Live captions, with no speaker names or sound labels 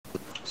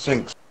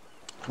Sinks.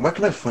 Where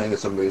can I find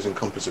this amazing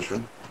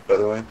composition, by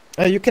the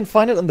way? You can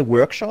find it on the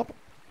workshop.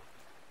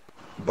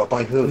 But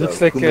by who, It though?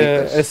 looks like Who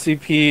made this?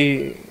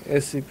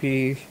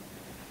 SCP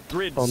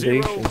Grid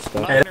Foundation 0,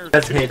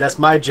 stuff. Hey, that's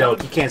my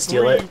joke. You can't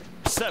steal it.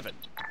 7.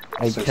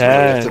 I Sinks, no, you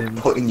have to can.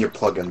 put in your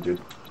plug-in,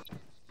 dude.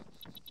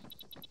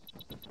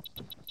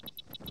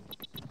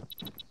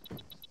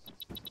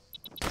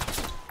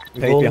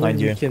 Right behind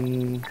you.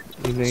 Can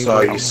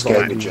Sorry, you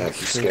scared me, Jack.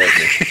 You scared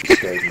me. You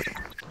scared me.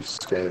 You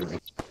scared me.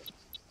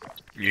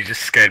 You're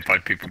just scared by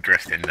people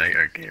dressed in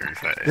NATO gear, is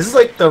that it? This is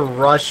like the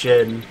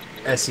Russian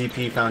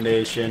SCP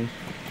Foundation.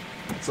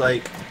 It's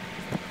like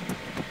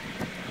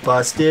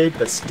busted,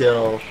 but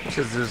still.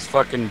 Because there's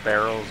fucking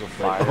barrels of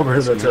fire.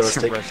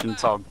 Over-militaristic.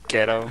 Russians all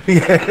ghetto.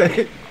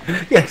 Yeah,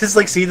 yeah. Just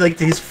like see like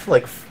these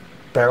like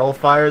barrel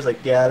fires.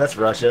 Like yeah, that's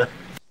Russia.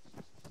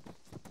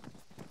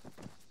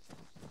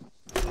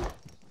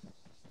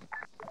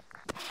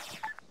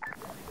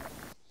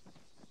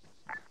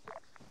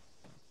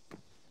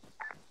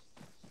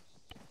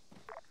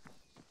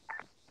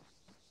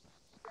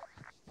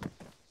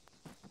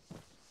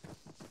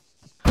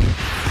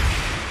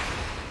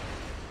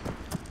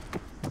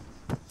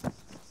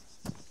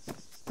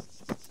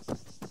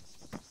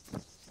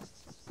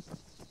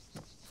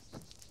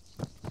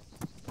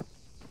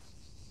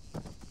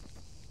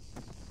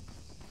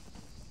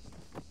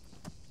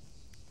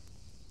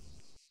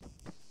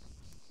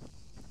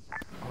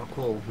 Oh,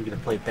 cool. We're gonna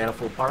play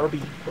Battlefield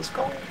Barbie. Let's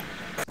go.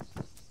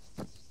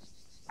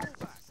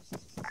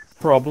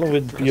 Problem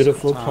with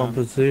beautiful time.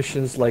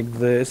 compositions like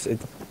this,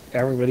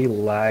 everybody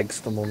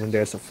lags the moment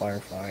there's a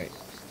firefight.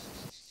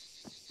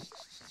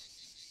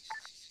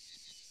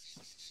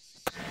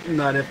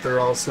 Not if they're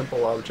all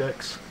simple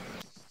objects.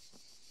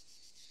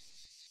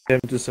 Them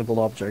to simple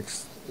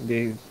objects,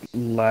 they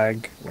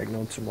lag like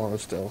no tomorrow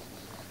still.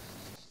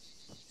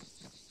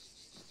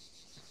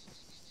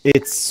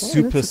 It's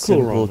super that's a cool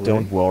simple, runway.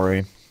 don't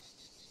worry.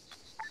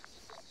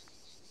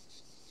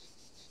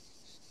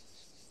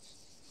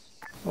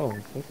 Oh,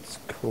 that's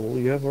cool.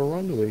 You have a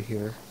runway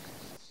here.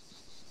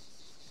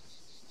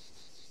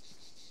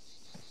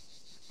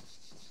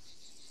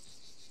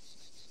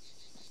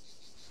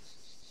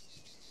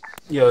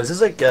 Yo, is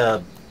this like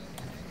a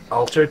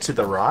altar to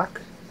the rock?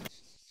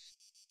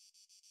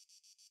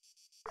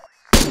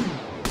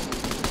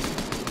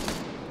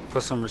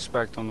 Put some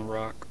respect on the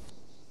rock.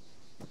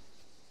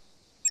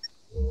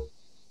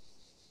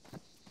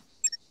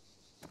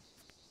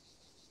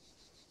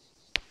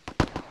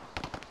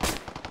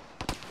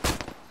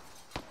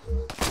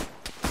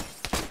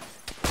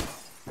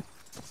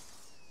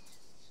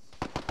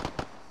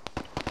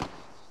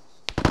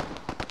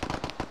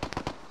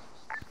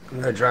 I'm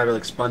gonna drive it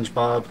like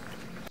SpongeBob.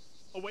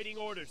 Awaiting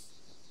orders.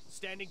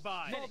 Standing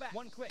by.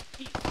 One quick.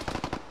 East.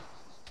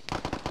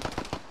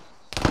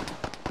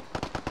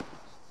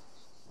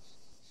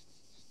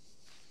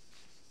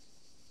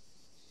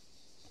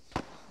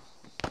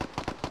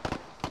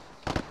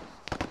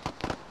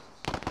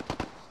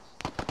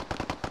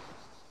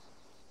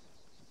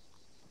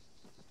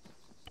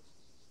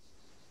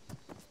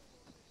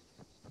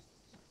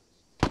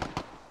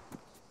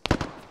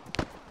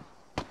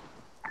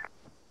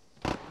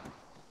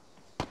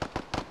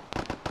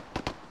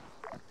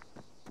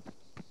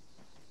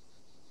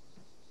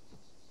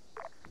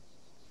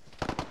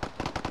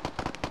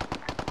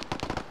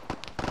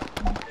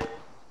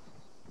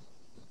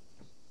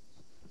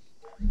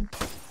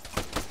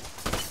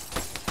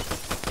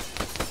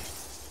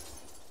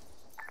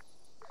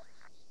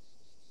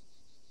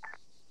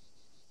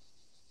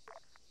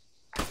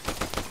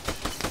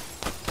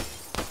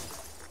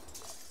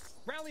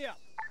 Rally up.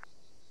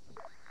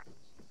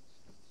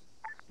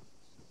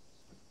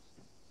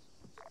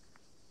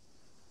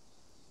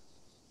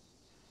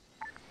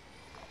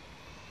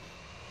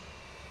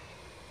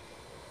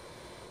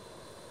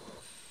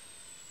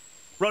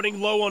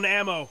 Running low on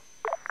ammo.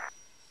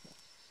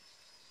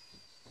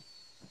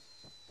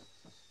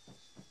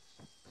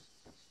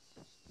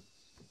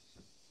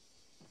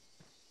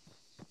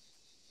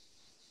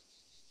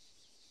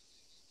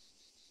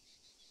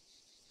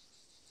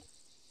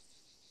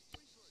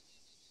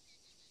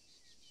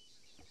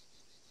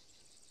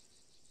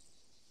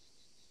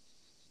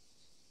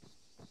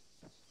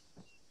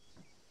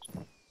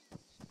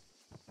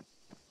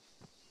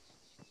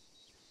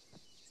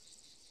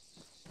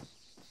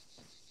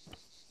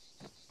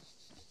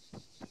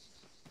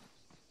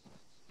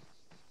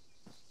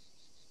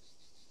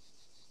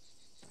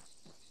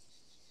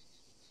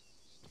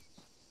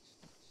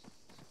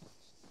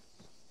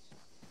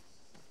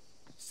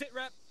 Sit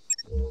rep.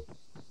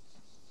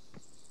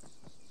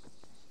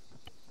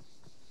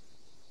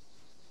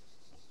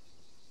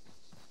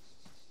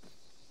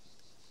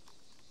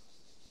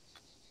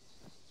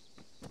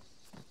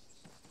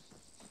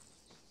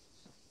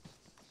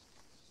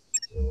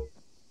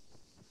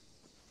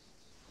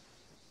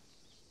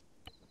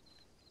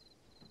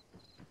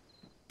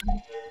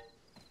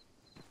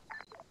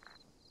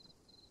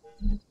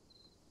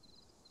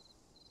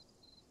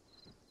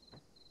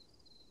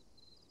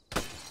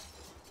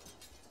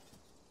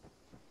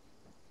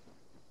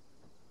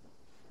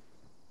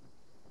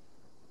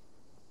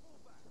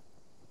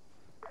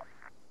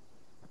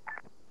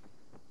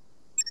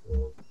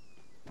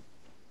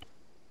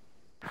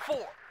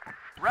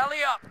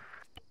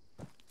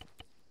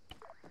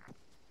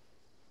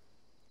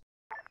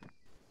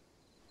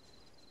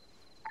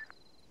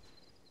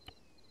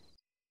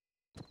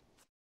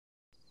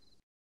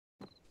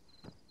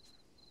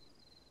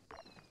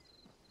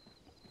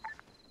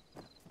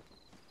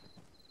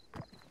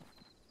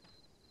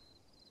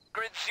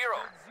 Grid 0,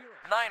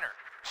 9er,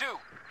 2,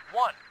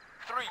 1,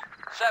 3,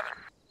 7.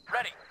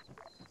 Ready.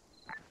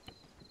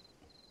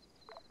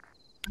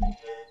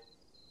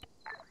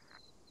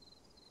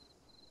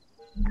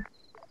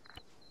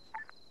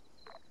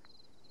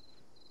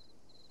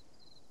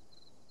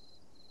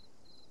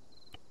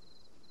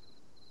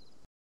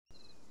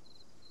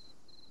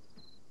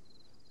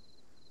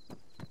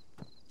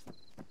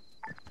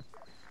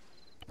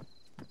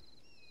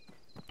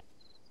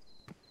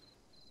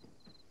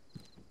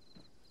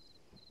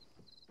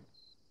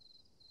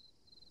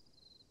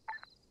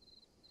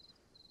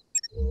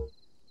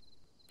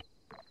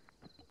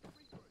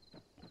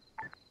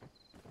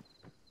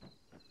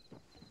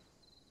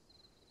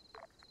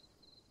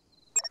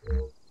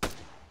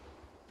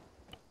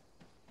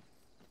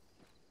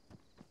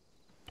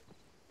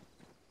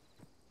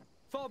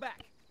 Fall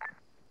back.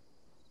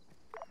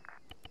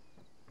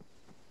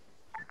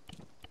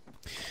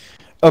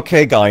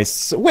 Okay,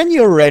 guys, when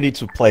you're ready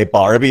to play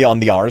Barbie on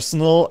the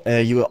Arsenal,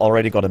 you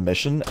already got a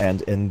mission,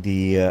 and in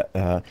the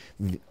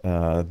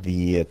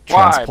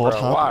transport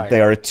bro? hub, Why?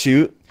 there are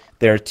two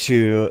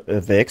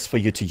Vics for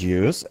you to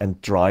use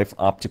and drive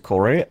up to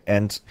Corey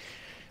and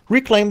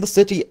reclaim the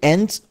city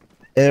and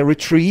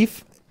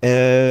retrieve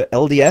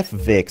LDF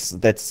Vics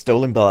that's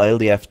stolen by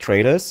LDF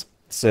traders.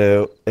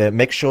 So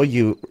make sure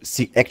you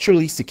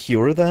actually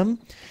secure them.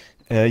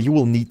 You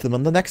will need them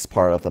on the next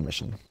part of the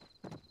mission.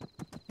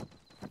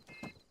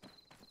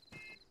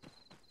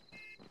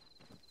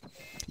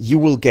 You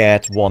will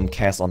get 1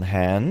 Cas on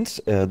hand.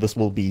 This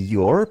will be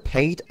your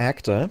paid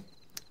actor,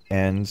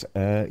 and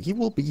he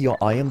will be your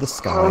eye in the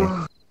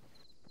sky.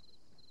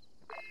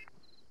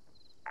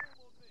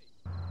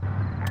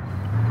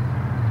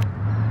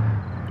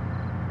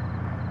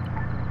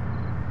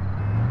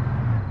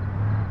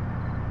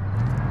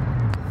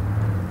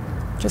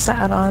 Just to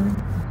add on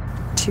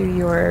to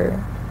your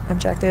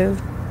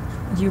objective,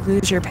 you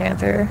lose your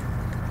Panther,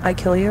 I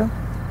kill you,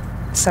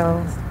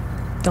 so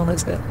don't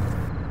lose it.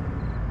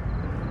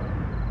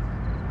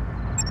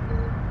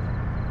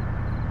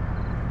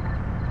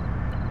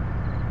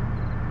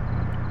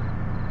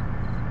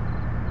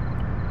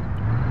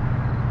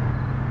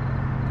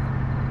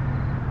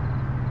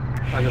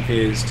 I'm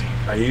confused.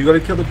 Are you going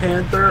to kill the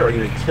Panther, or are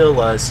you going to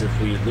kill us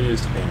if we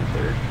lose the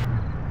Panther?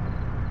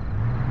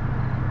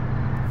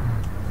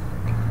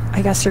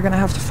 I guess you're gonna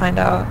have to find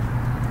out.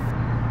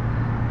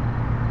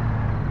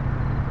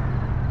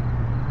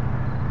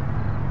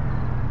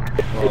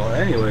 Well,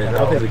 anyway, I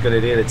don't think it's a good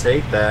idea to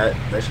take that.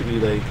 That should be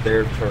like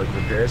there for like,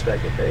 repairs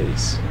back at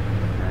base.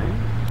 Right?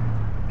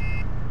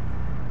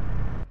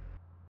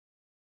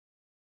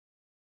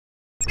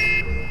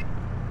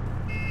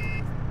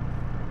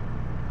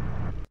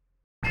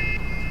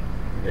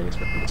 I didn't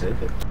expect them to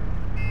take it.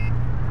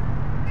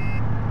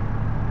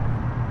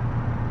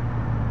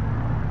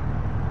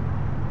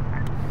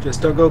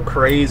 Just don't go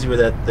crazy with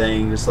that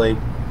thing. Just like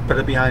put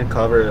it behind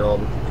cover at all,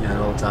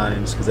 all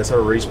times, because that's our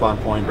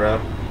respawn point, bro.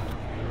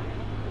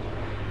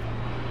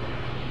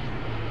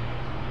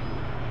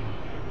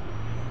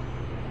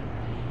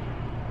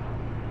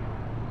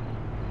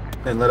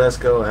 And let us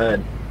go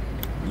ahead.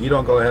 You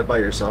don't go ahead by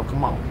yourself.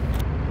 Come on.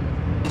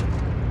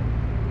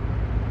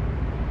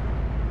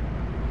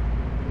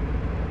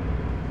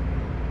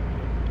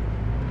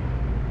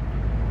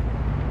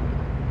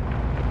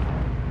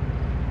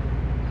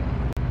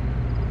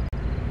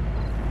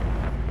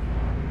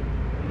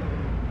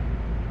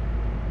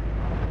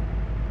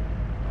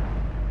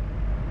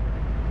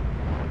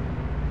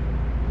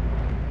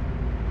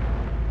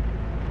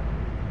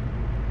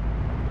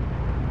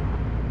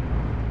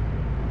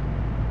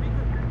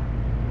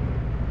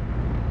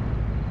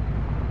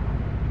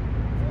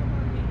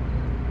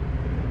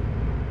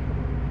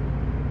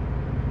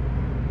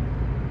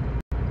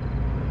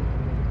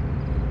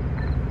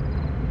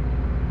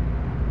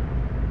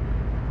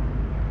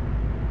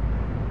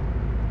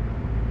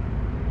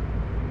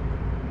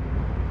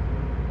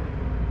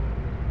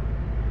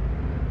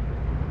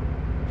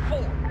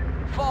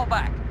 Fall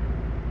back.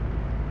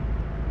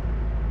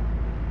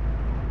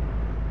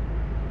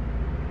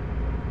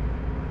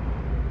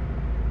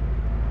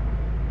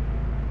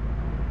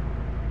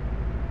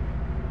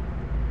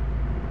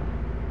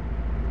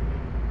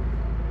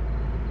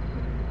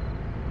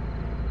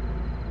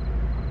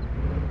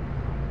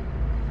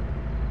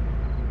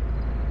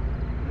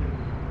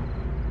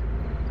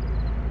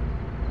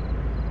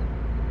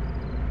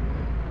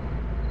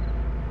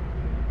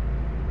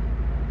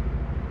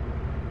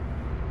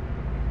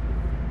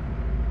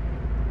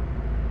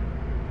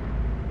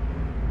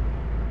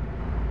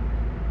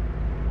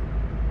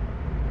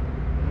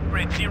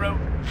 Grid 0,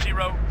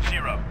 0,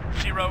 0,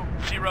 0,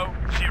 0,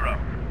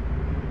 0.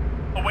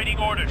 Awaiting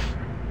orders.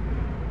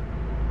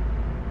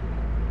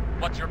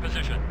 What's your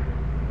position?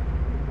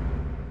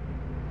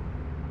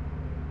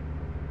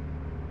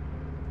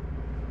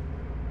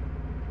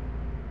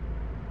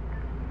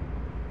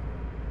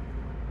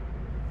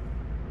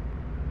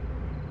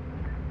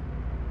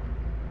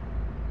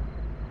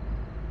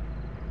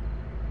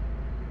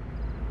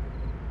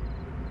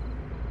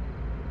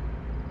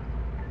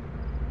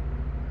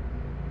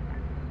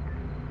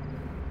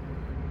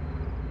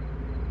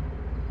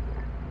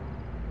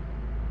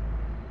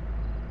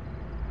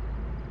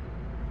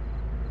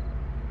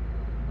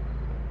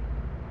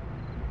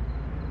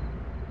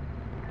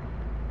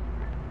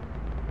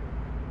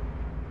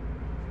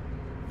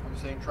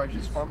 saying try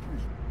to spawn.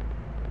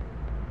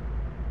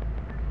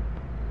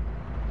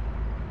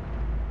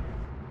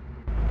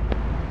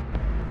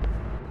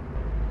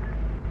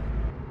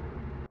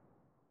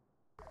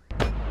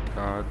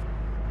 God.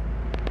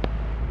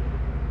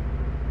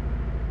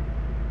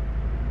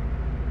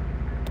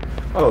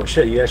 Oh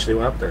shit, you actually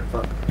went up there.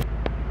 Fuck.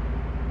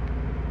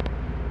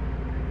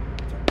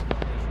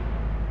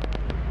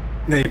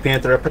 Hey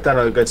Panther, I put that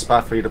on a good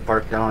spot for you to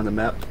park down on the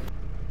map.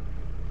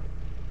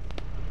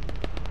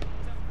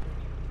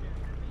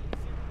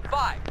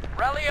 5,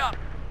 rally up.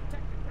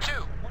 2,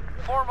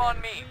 form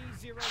on me.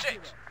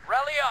 6,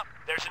 rally up.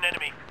 There's an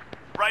enemy.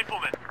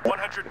 Rifleman,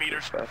 100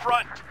 meters,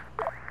 front.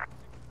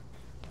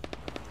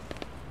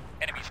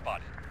 Enemy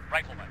spotted.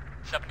 Rifleman,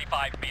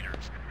 75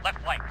 meters. Left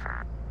flank.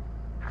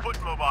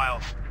 Foot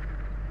mobiles.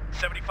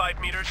 75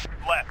 meters,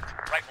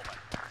 left. Rifleman,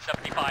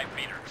 75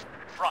 meters.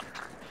 Front.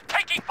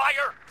 Taking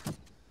fire!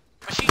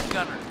 Machine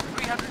gunner,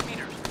 300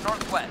 meters,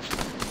 northwest.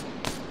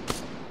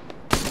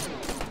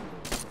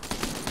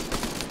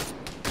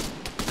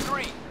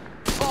 3,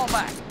 fall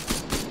back.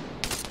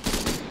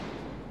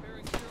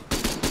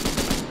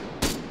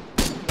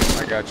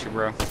 I got you,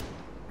 bro.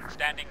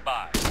 Standing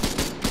by.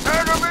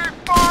 Enemy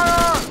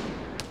fire!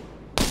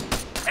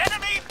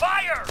 Enemy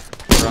fire!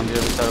 We're on the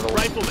other side of the wall.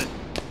 Rifleman,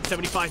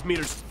 75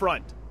 meters,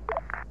 front.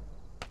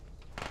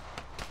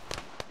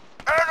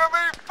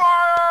 Enemy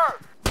fire!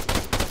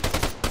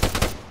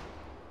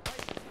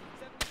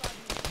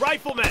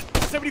 Rifleman,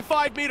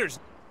 75 meters,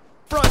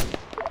 front.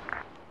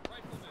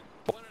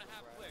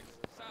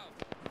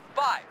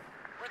 5,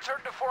 return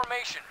to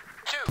formation.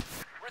 2,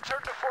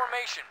 return to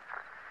formation.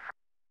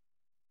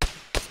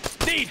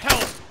 Need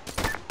help!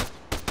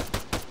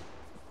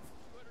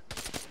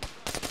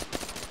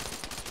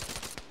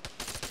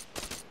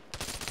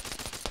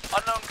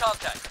 Unknown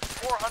contact,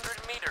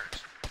 400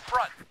 meters.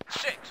 Front,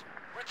 6,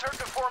 return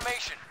to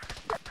formation.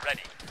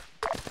 Ready.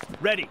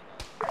 Ready.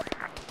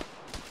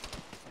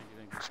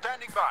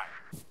 Standing by.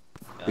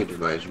 Be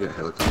advised, you got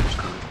helicopters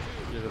coming.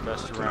 You're the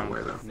best Don't around.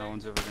 worry, though. No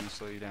one's ever gonna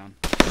slow you down.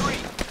 3,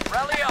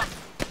 rally up.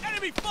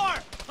 Enemy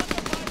fire!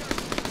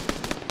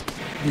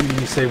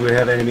 You say we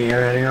have enemy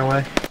air heading our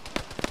way?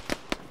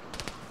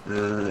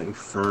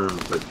 Firm,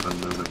 but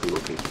unknown at the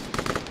location.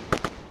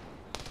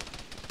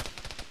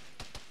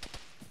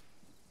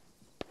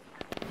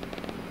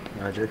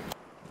 Roger.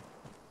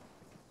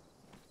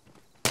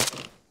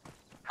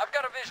 I've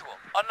got a visual.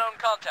 Unknown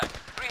contact,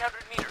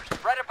 300 meters.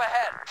 Right up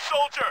ahead.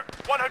 Soldier,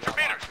 100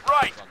 meters,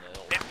 right.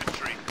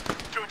 Infantry,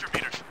 200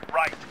 meters,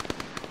 right.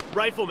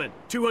 Rifleman,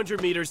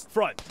 200 meters,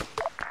 front.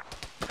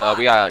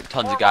 We got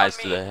tons of guys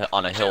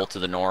on a hill to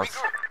the north.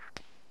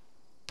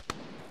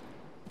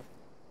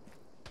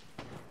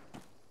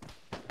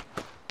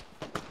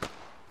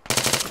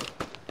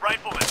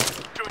 Rifleman,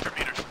 200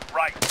 meters,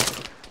 right.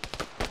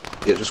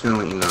 Yeah, just gonna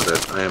let you know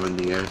that I am in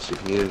the air, so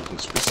if you need anything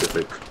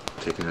specific,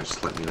 taking it,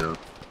 just let me know.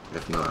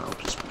 If not, I'll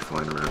just be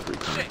flying around every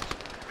time. 6,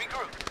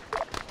 regroup.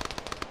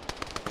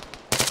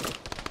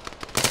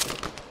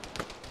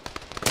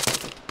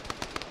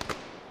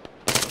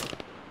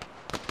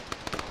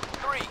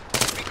 3,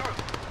 regroup.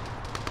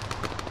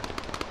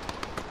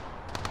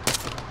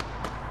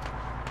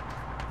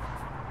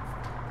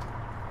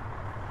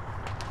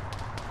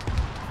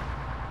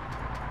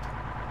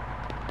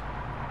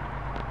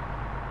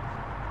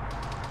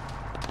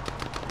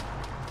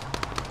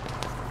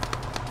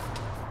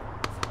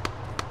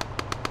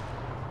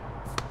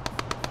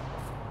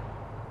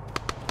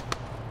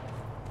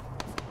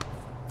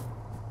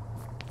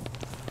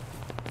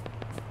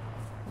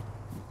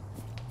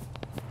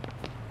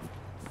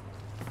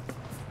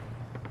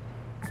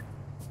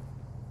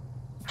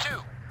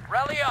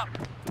 Rally up!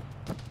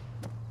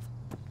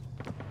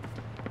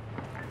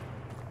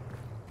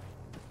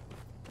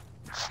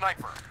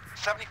 Sniper,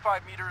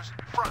 75 meters,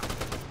 front.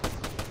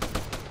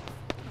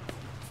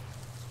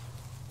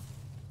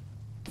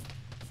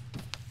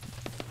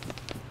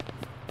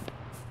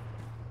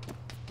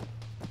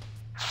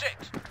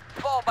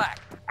 Fall back.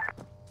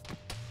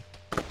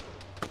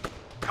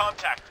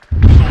 Contact.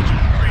 Soldier,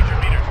 300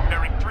 meters,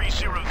 bearing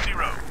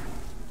 300.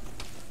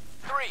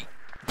 3,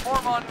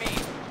 form on me.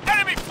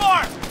 Enemy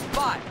fire!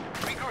 5,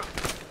 regroup.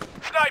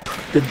 Sniper,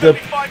 Did the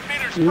 75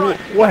 meters, front.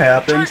 what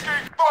happened?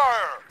 Taking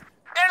fire!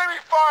 Enemy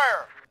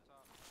fire!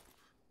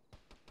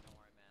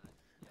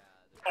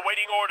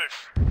 Awaiting orders.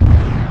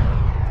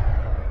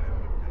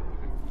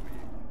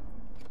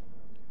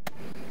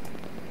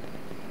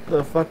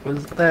 The fuck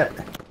was that?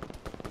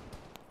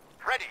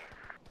 Ready.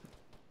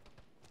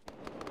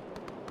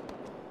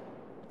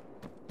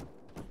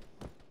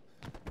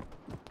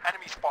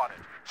 Enemy spotted.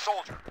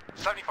 Soldier,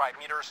 75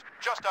 meters,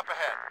 just up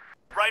ahead.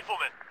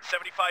 Rifleman,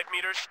 75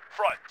 meters,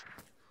 front.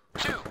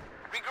 2,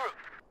 regroup.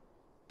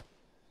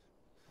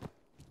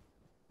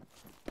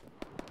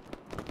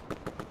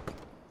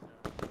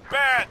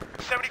 Man,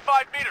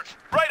 75 meters,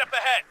 right up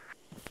ahead.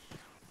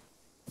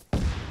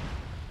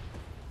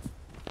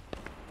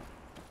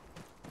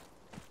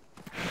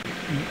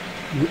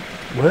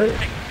 What?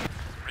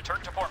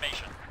 Return to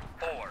formation.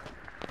 4,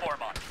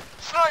 form on.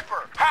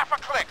 Sniper, half a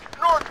click,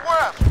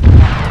 northwest!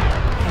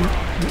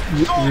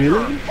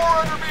 Really?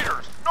 400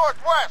 meters,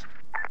 northwest.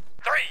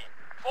 3,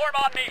 form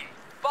on me.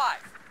 5,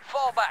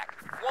 fall back.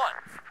 1,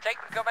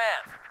 taking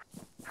command.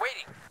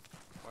 Waiting.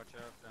 Watch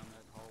out down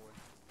that hallway,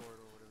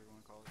 corridor, whatever you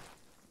want to call it.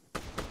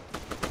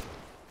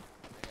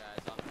 Hey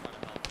guys, I'm trying to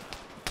help now.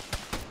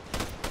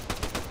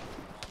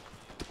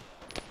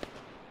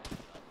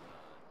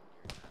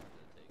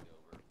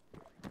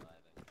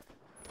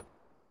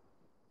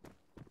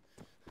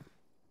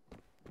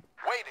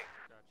 Waiting.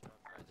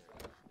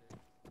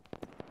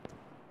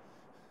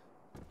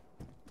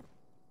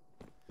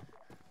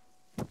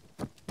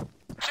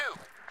 Two,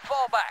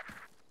 fall back.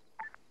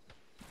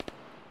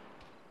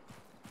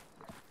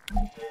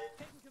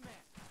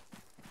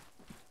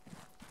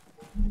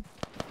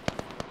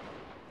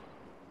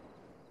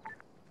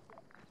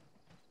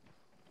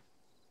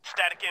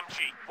 Static MG,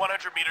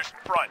 100 meters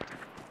front.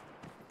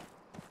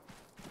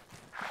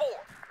 4,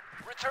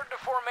 return to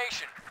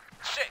formation.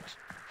 6,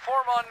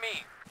 form on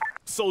me.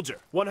 Soldier,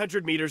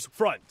 100 meters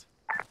front.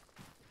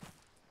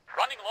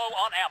 Running low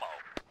on ammo.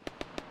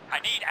 I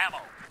need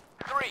ammo.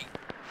 3,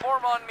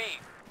 form on me.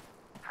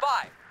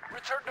 5,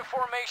 return to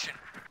formation.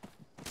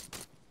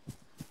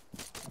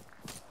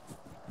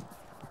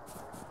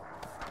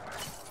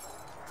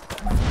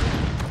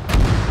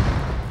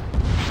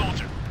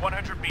 Soldier,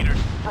 100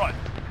 meters front.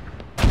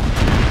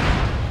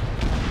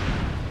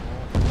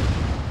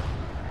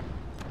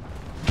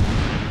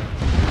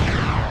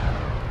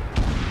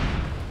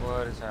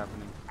 What is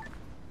happening?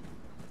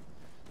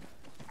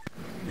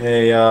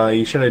 Hey,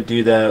 you shouldn't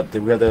do that. We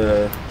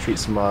gotta treat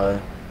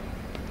some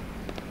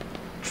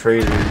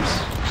traitors. 2,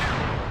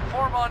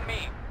 form on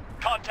me.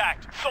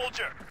 Contact,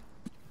 soldier.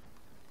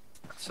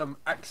 Some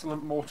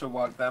excellent mortar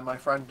work there, my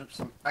friend.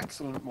 Some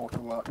excellent mortar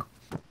work.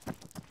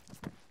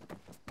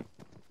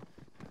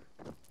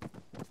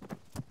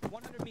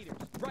 100 meters,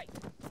 right.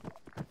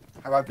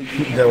 However,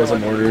 That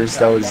wasn't mortars.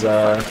 That was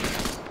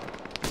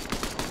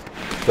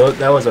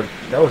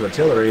that was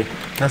artillery.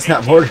 That's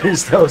not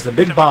mortars. That was the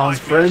big bombs,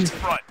 friend.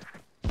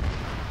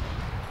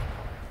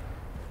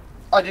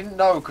 I didn't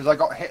know because I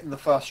got hit in the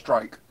first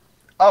strike.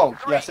 Oh,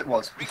 3, yes, it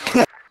was.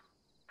 5,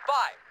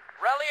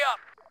 rally up.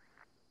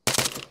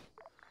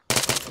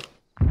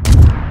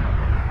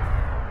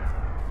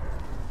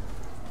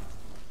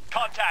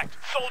 Contact,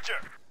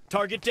 soldier.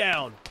 Target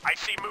down. I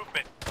see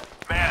movement.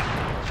 Man,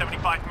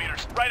 75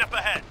 meters, right up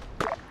ahead.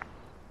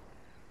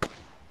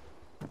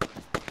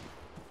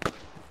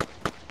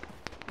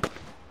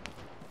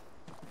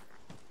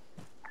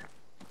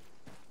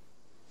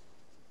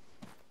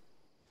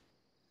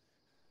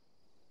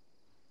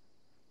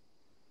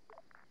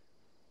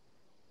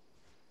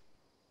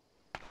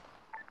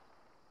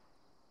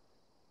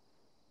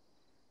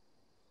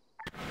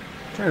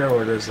 I don't know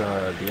where does the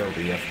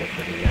LDF look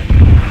like again.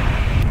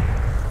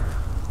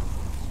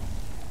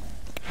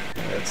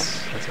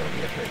 That's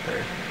LDF right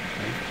there.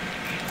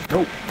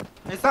 Nope.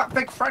 Is that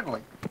big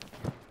friendly?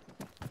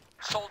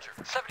 Soldier,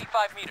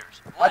 75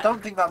 meters. I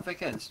don't think that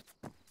big is.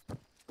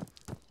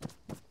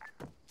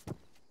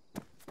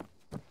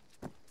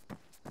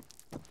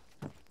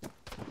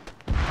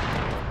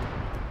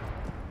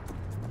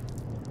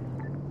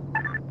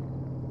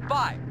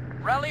 Five,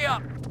 rally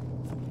up.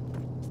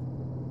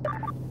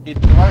 It's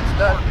right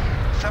there.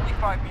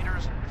 75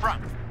 meters,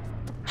 front.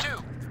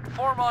 2,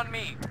 form on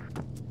me.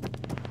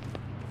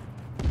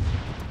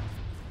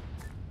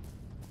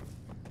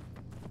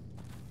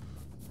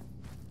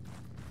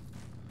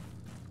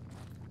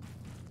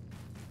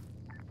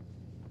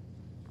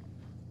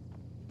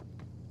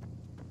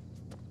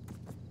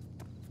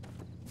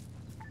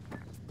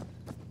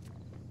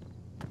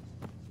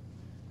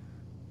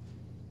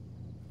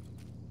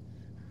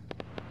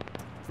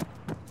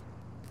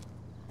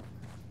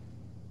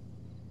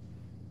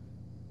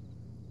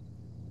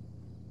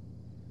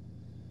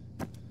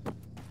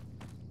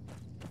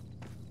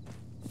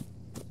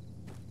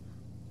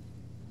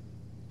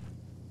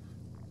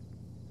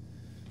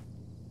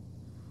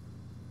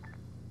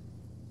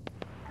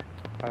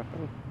 I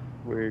think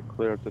we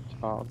cleared the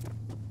top.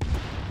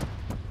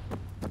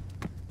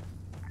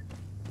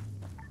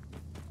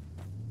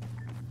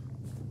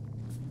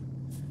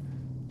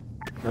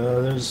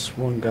 There's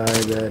one guy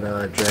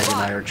that Drag and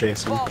I are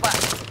chasing.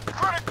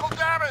 Critical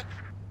damage!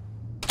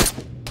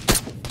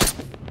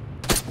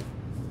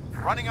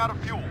 Running out of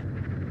fuel.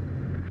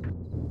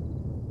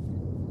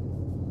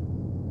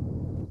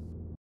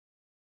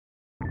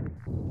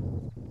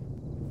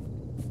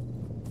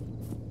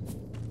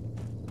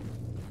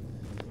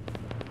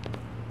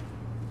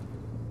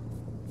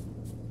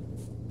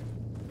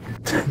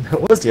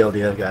 That was the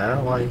LDF guy. I don't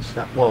know why he's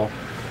not. Well,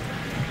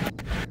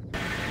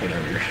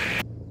 whatever.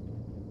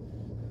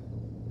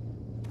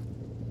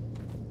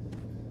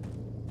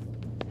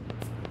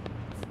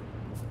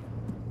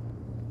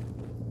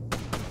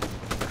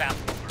 Fast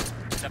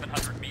mover,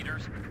 700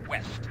 meters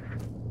west.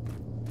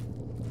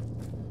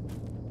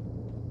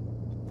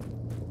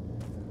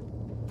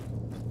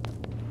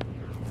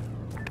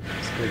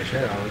 Scare the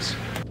shit out of us.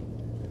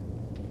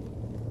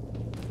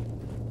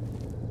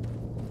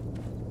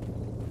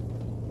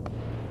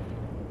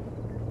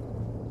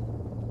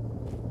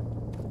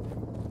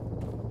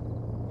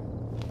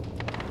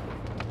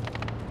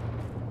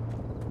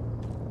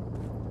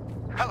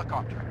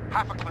 Helicopter.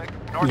 Half a click.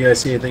 You guys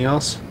see anything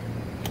else?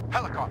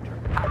 Helicopter.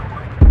 Half a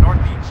click.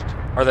 Northeast.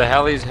 Are the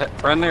helis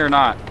friendly or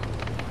not?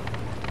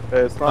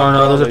 It's not Oh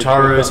no, those are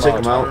friendly, Tarus. Take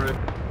them out.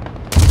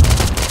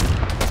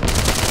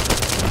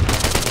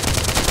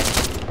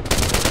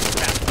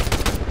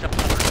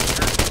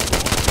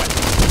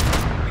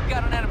 We've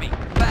got an enemy.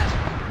 Fast.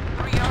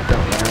 300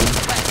 meters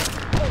west.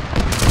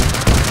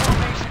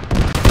 Formation.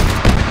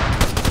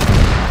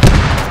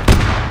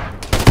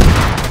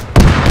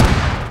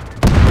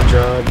 Good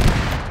job.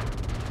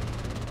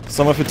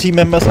 Some of your team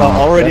members are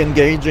already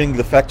engaging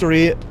the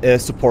factory.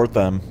 Support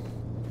them.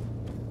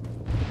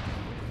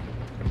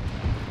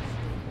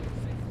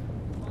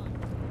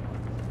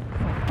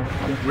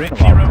 Rick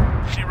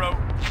 0, 0,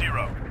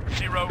 0,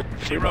 0,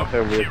 0,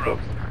 0.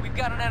 We've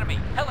got an enemy.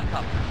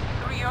 Helicopter.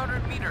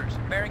 300 meters.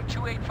 Bearing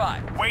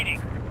 285.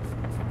 Waiting.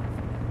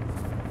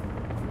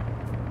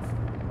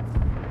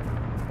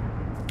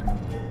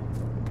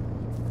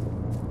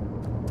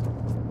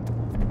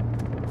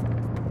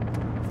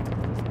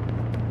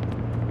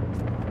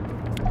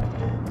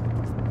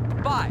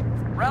 Five.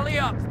 Rally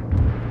up.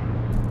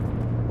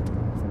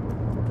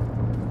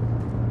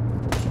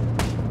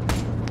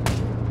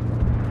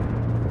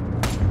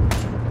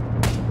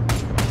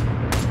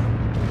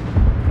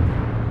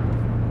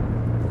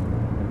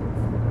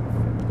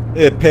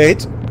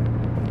 Paid. You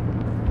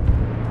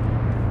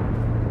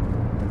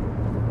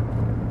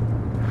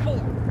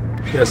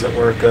guys at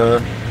work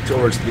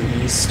towards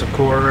the east of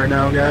core right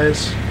now,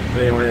 guys. If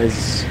anyone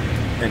has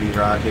any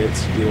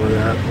rockets, deal with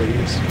that,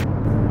 please.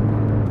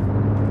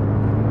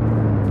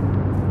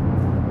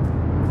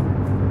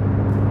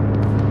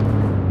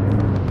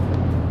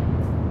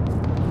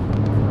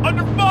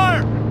 Under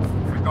fire!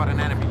 We've got an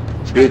enemy.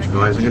 Be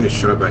advised, I'm going to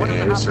show up by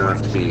hand, so I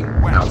have to be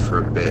out for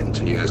a bit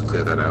until you guys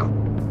clear that out.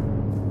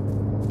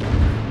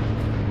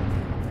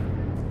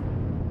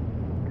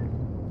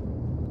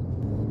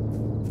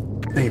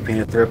 Hey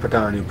Panther, put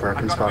down a new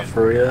parking spot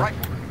for you.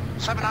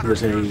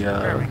 There's any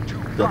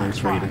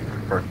buildings ready to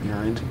park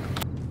behind.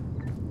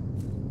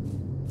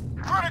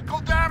 Critical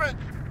damage!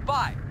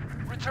 5.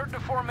 Return to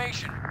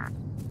formation.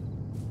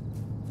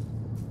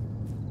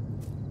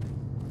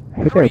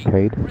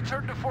 3.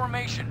 Return to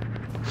formation.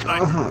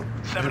 Uh-huh.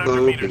 700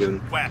 Hello, meters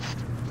begin. west.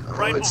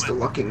 Oh, it's still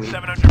locking me.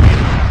 700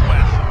 meters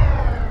west.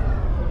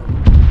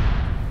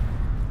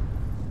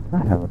 I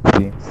haven't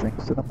seen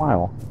things in a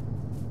mile.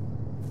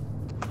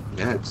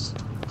 Yeah, it's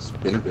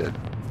been a bit.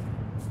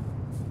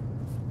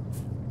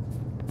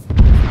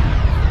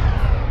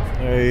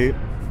 Hey.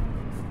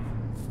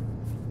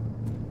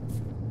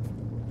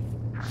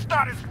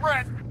 Status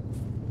red!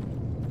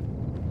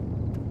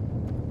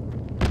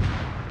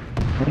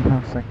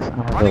 Anyhow, things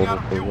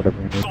unavailable for whatever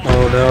you need.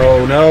 Oh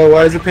no, no,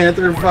 why is the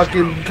Panther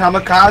fucking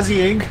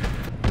kamikazeing?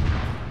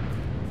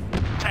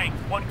 Tank,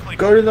 1 click.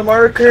 Go to the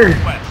marker!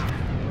 West.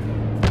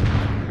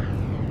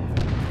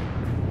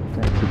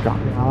 Thanks for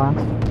dropping my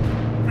last.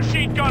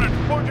 Machine gunner,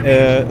 400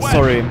 meters west.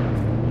 Sorry.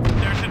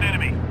 There's an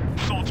enemy.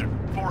 Soldier,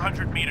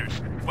 400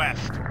 meters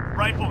west.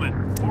 Rifleman,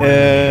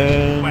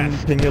 400 meters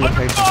west. Ping your Under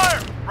location.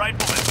 fire!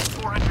 Rifleman,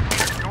 400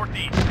 meters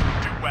northeast,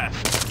 due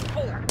west.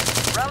 4.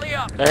 Rally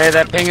up. Hey,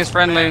 that ping is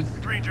friendly.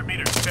 300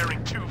 meters,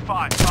 bearing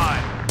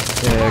 255.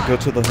 Yeah, go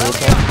to the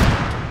hilltop.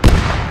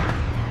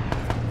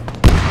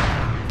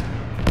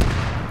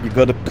 You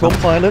got a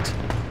co-pilot?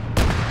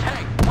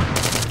 Tank, 1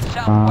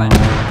 southwest.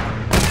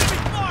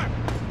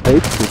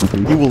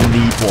 You will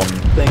need one.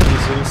 Thank you,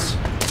 Zeus.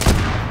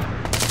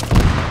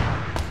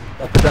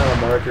 I'll put down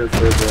a marker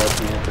for the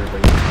Panther,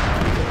 but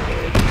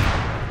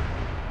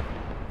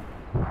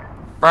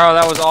Bro,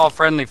 that was all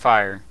friendly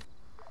fire.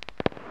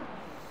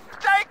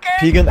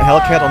 Pegan,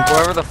 Hellcat on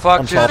Whoever the fuck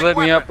on just top. lit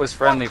me up was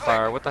friendly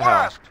fire. What the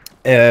hell?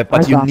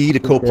 But you need a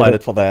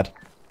co-pilot for that.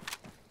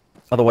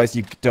 Otherwise,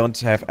 you don't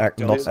have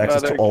not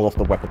access to all of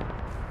the weapons.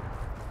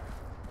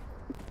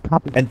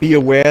 And be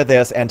aware,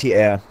 there's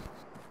anti-air.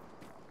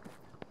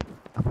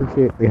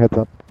 Appreciate the heads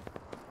up.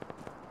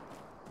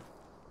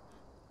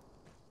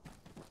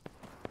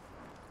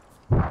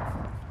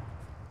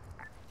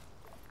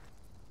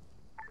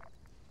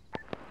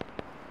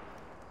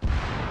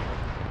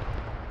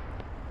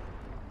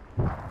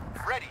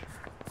 Ready.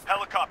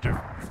 Helicopter,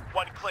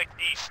 1 click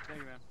east.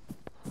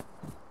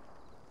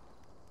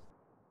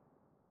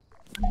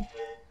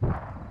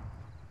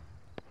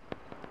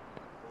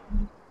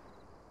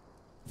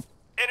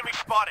 Enemy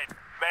spotted.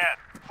 Man,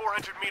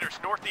 400 meters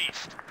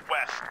northeast,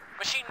 west.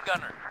 Machine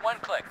gunner, 1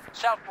 click,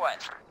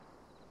 southwest.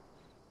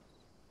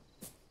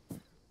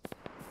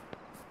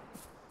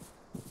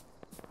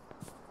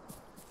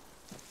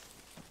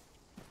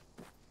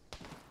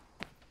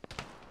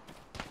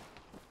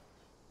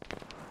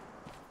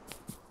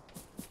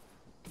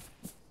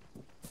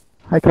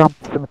 Hi,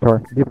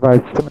 Scimitar. Be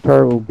advised,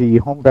 Scimitar will be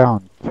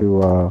homebound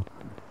to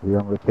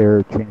run with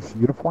their changed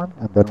uniform,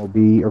 and then will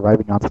be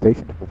arriving on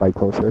station to provide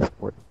closer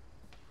escort.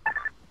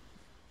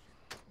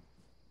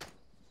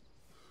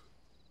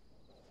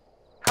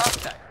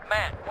 Contact,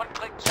 man, 1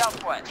 click,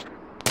 southwest.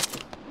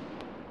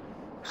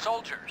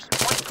 Soldiers,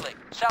 1 click,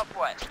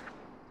 southwest.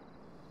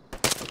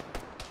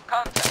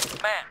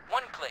 Contact. Man,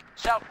 1 click,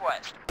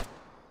 southwest.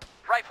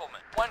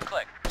 Rifleman, 1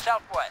 click,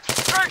 southwest.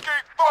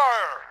 Taking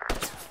fire!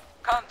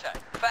 Contact.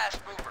 Fast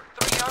mover,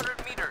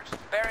 300 meters,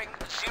 bearing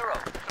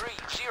 030.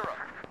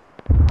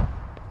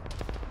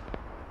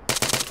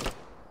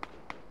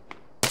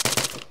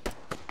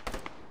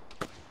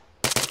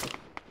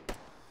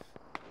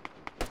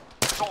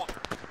 Soldier,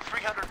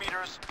 300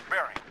 meters,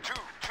 bearing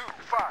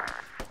 225.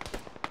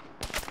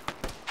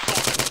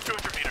 Soldier,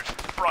 200 meters,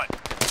 front.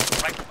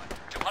 Rifleman,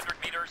 200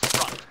 meters,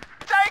 front.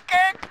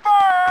 Taking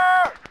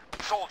fire!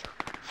 Soldier,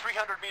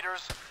 300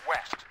 meters,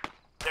 west.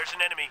 There's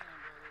an enemy.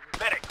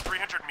 Medic,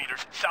 300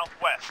 meters,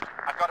 southwest.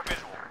 I've got a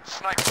visual.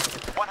 Sniper,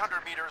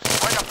 100 meters,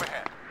 right up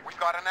ahead. We've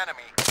got an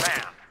enemy.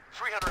 Man,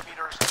 300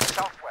 meters,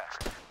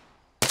 southwest.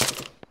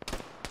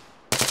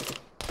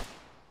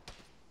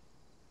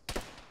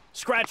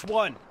 Scratch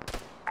 1.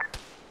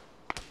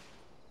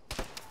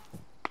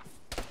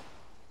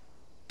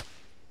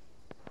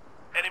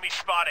 Enemy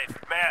spotted.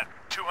 Man,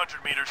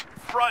 200 meters,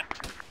 front.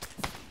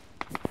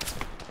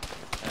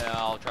 Yeah,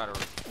 I'll try to.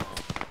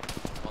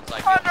 Once I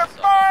get Under myself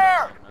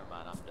fire! up, never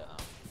mind, I'm down.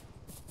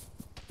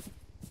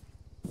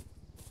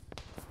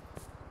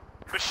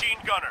 Machine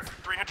gunner,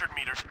 300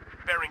 meters,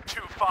 bearing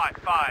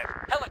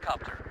 255.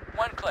 Helicopter,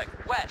 1 click,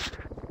 west.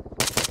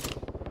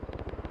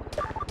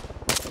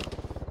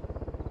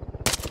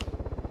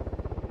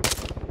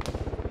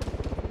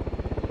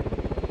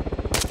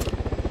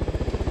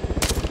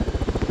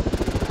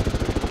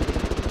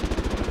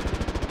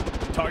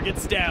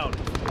 Targets down.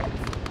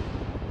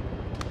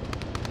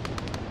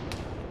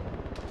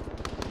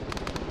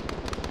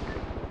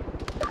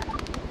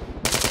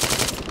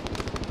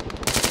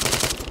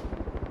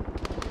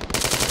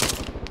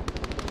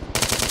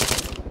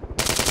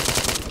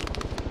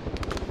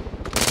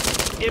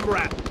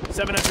 IMRAP,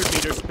 700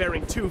 meters,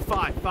 bearing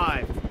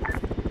 255.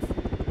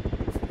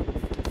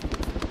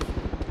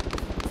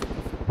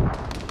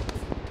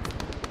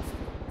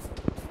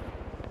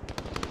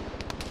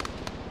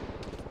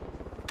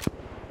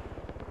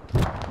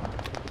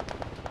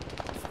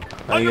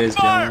 How you guys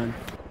doing?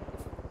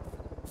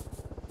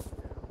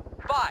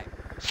 5,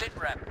 sit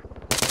rep.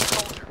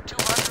 Soldier,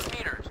 200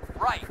 meters,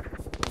 right.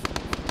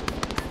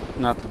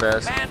 Not the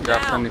best. Man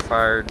Got down. friendly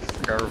fired,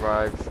 got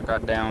revived,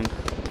 got downed.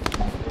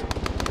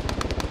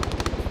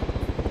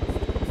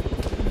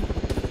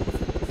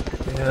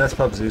 Yeah, that's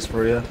Pub Zeus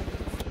for you.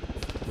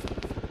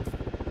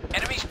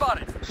 Enemy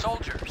spotted.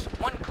 Soldiers,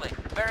 1 click,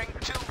 bearing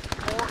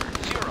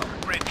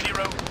 240. Grid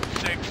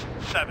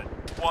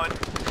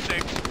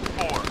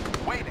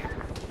 067-164. Waiting.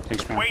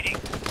 Thanks, man. Waiting.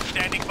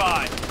 Standing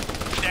by.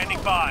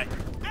 Standing by.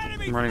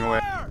 Enemy I'm running away.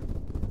 fire!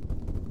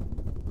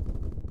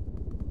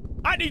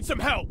 I need some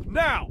help,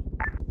 now!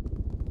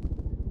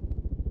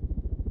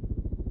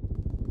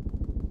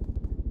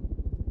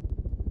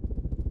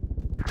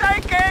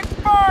 Taking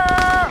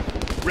fire!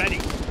 Ready.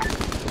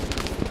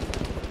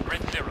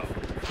 Grid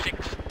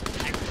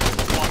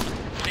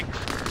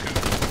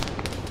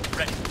 066-162.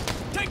 Ready.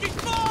 Taking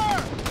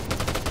fire!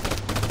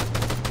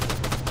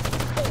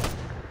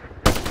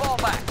 Fall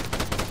back.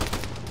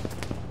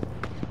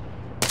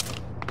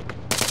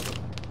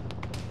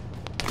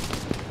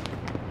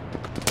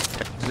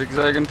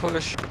 Zigzag and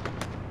push.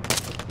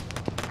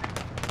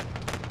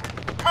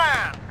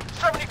 Man,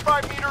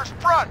 75 meters,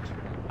 front.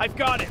 I've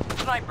got it.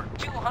 Sniper,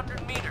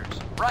 200 meters,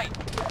 right.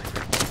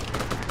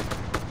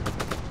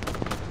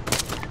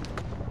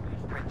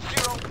 Grid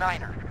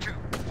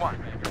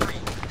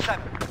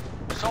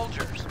 0-9er-2-1-3-7.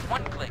 Soldiers,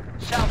 1 click,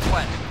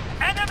 southwest.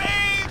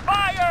 Enemy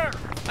fire!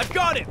 I've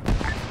got it.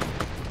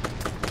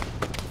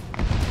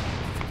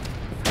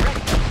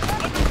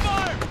 Under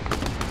fire!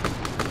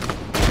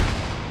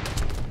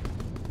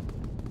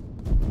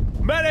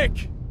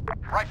 Medic!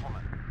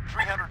 Rifleman,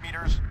 300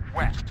 meters,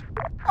 west.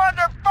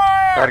 Under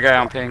fire! Got a guy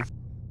on ping.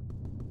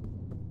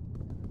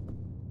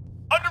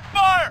 Under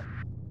fire!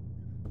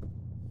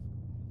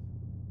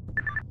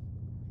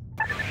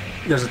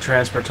 There's a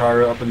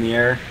transporter up in the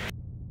air.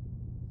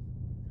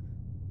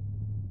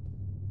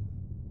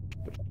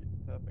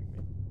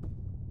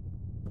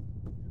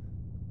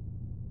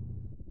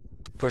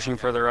 Pushing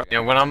further up. Yeah,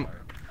 when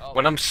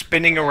I'm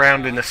spinning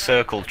around in a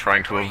circle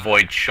trying to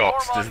avoid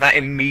shots, does that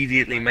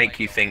immediately make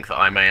you think that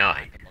I'm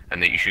AI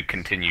and that you should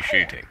continue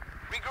shooting?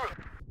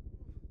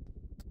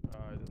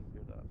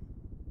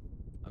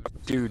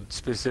 Dude,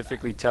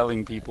 specifically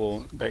telling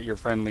people that you're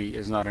friendly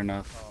is not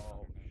enough.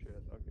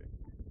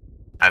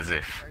 As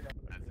if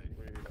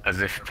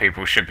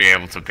people should be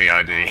able to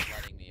PID.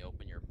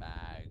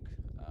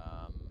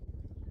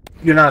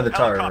 You're not at the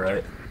tower, Helicopter,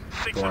 right?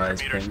 600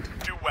 meters, pinged.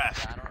 due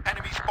west.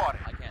 Enemy spotted.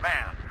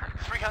 Man,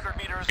 300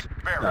 meters,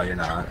 bearing No, you're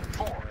not.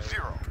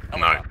 240.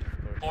 No,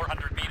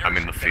 400 meters. I'm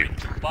in the field.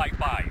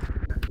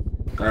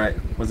 255.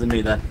 Alright, wasn't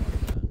me then.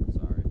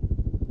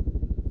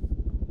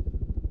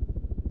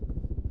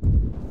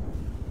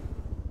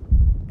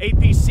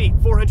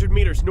 APC, 400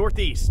 meters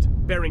northeast,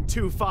 bearing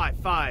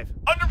 255.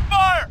 Under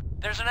fire!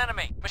 There's an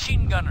enemy.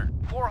 Machine gunner,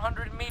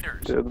 400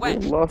 meters, Dude, we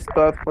west. lost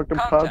that fucking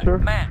Contact. Panther.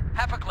 Man,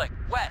 half a click,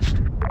 west.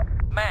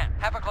 Man,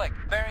 half a click,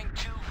 bearing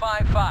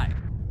 255.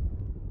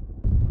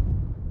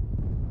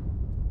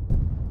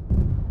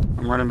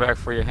 I'm running back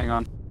for you. Hang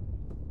on.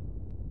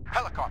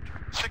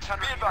 Helicopter,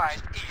 600 Be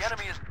advised, the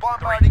enemy is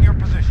bombarding your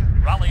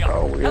position. Rally up.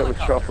 Oh, we have a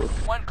chopper.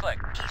 One click.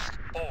 East.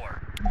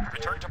 4.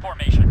 Return to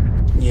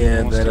formation.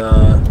 Yeah, that,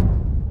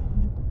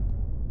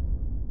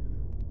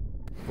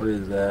 what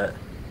is that?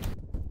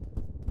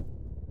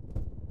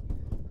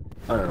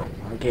 I don't know.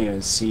 I can't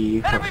even see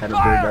what kind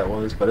of bird that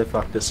was, but it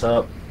fucked us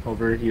up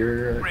over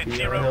here at the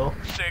hill.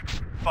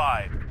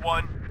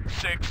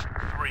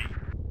 65163.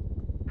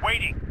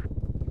 Waiting.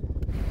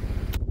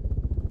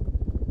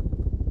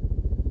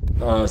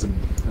 Oh, it's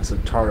a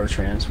Taro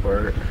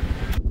transport.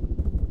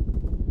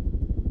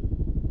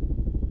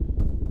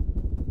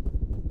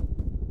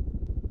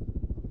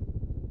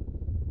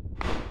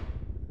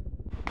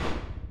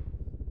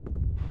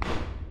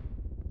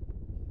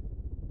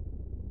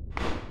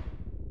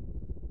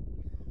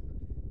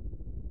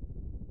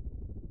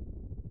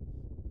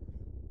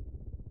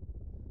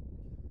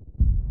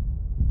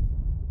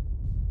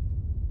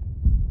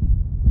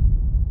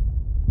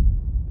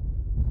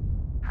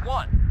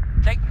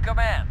 Taking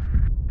command.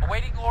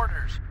 Awaiting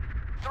orders.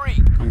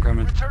 3. I'm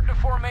coming. Return to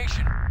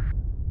formation.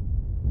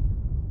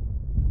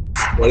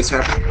 What is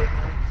happening?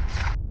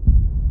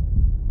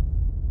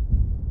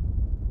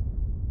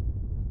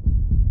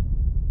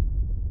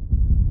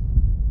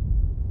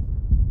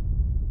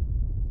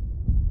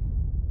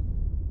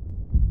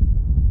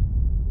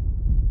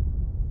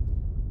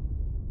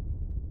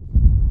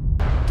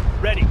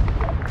 Ready.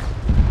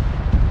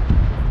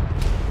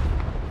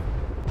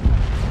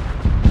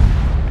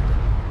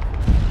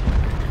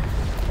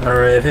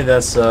 Alright, I think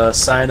that's a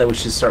sign that we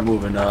should start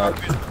moving up.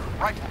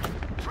 Right,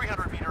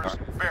 300 meters,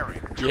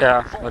 bearing.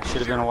 Yeah, that should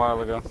have been a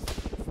while ago.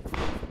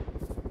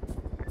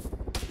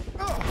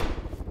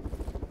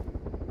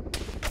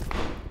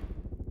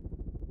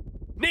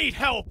 Need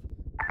help.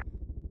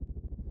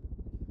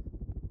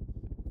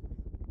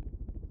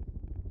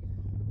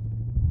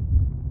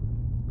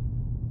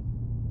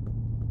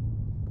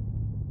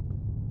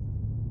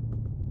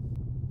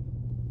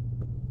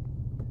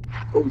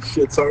 Oh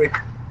shit, sorry.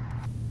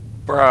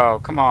 Bro,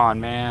 come on,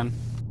 man.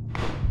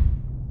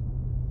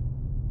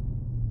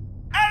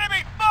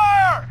 Enemy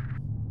fire!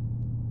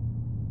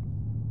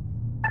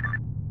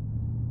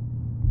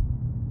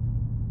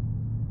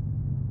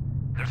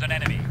 There's an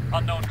enemy.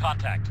 Unknown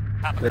contact.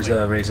 There's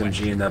a Raisin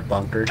G in that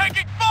bunker.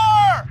 Taking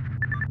fire!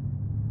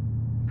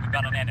 We've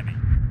got an enemy.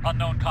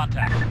 Unknown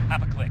contact.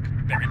 Have a click.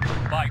 Bearing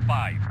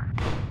 255.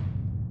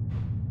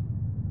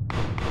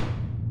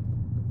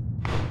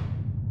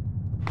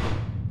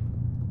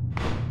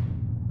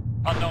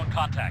 Unknown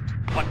contact.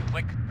 1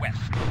 click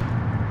west.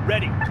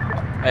 Ready.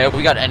 Hey,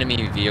 we got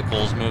enemy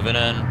vehicles moving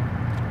in.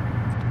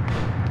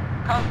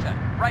 Contact.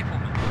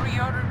 Rifleman.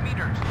 300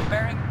 meters.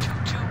 Bearing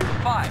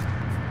 225.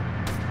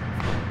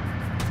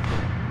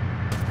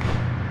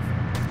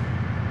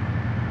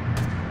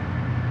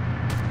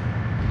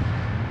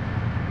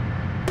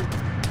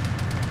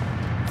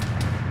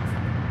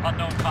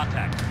 Unknown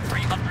contact.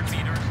 300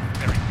 meters.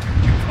 Bearing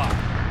 225.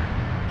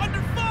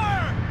 Under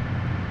fire!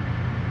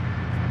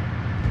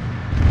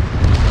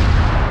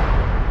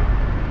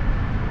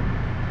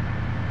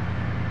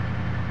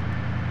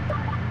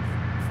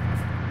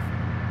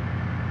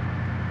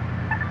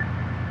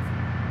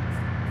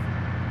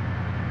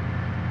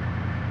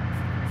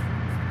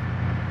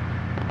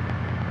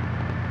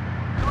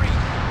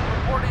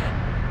 Report in.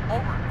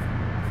 Over.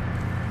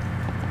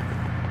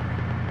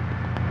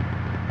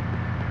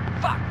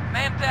 Fuck!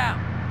 Man down!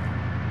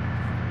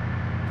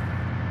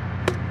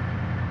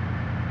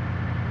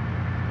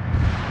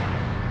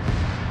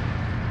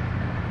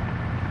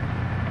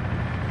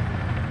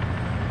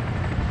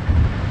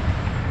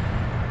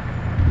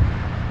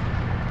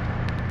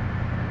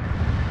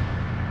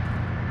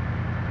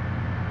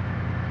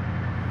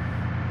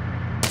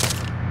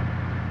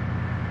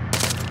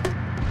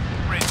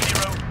 Grid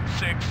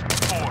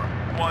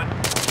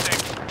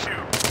 064162.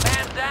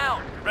 Man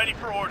down! Ready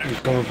for orders. He's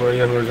coming for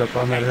you, whoever's up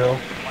on that hill.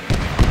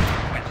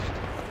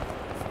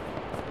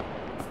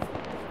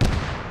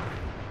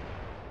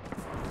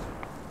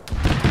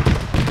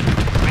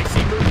 I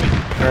see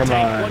movement.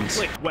 Arma. Take 1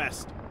 click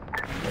west.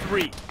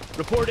 3.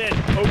 Report in.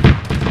 Over.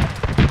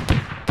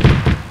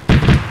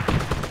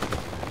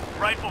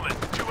 Rifleman,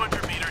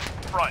 200 meters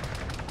front.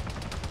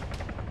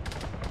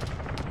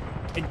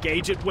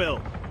 Engage at will.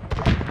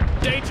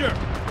 Danger!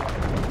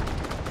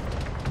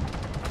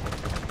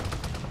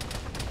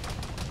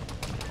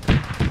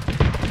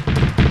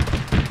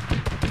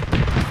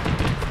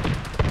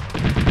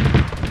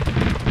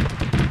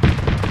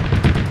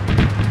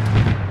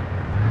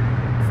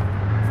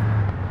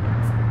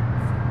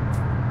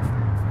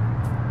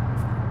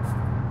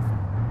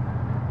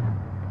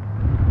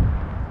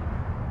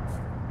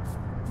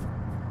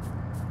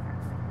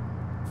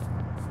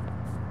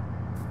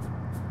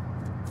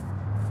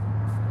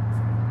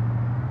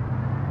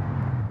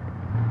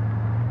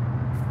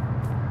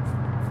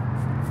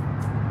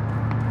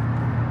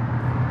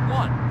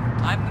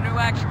 I'm the new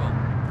actual.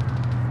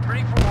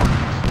 Ready for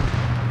orders.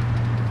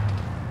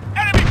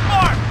 Enemy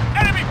fire!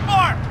 Enemy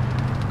fire!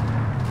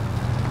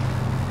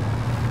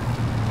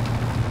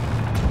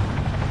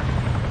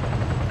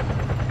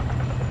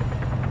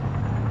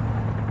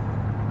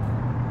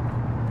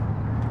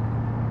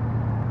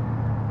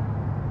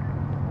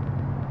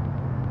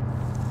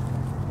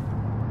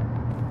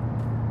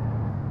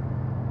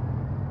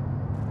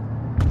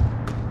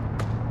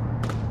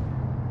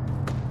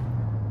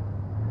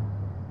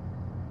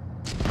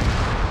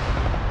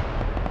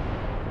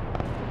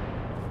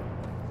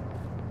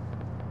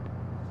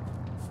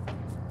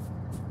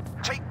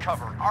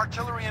 cover.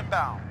 Artillery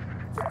inbound.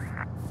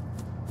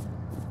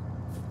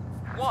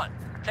 1,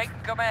 taking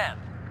command.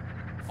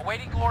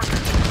 Awaiting orders.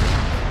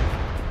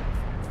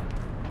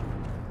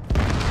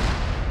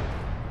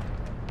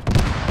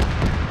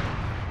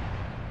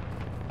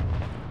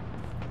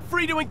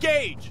 Free to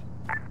engage.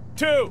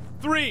 2,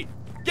 3,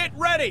 get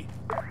ready.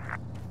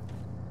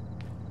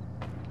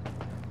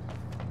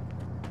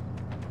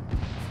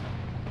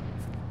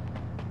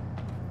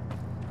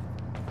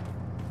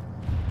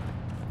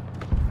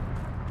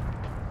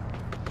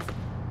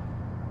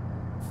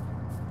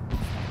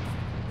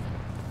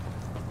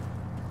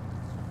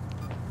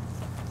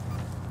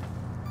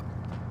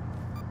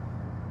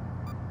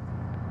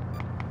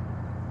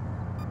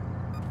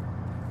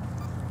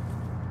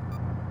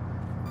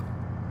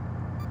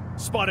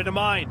 Spotted a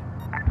mine.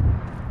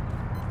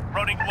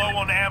 Running low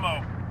on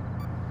ammo.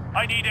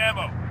 I need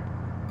ammo.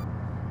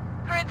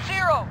 Grid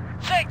 0,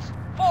 6,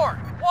 4,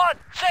 1,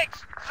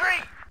 6, 3.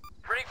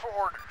 Ready for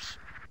orders.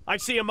 I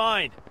see a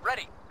mine.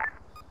 Ready.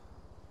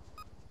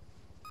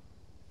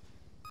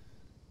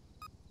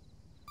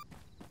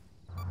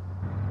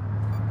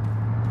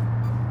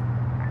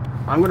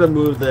 I'm gonna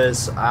move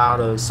this out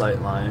of sight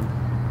line.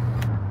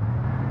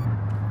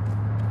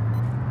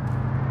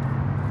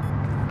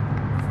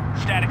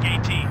 Static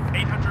AT,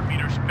 800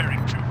 meters,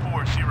 bearing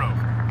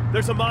 240.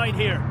 There's a mine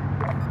here.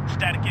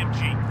 Static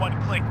MG,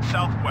 1 click,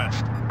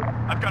 southwest.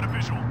 I've got a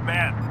visual.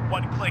 Man,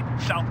 1 click,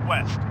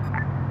 southwest.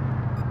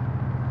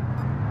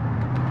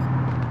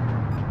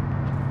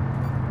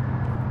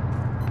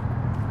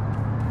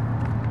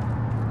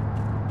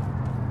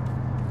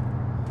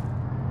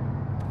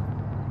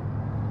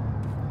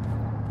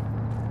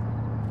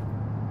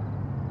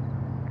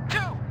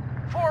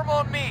 Form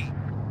on me.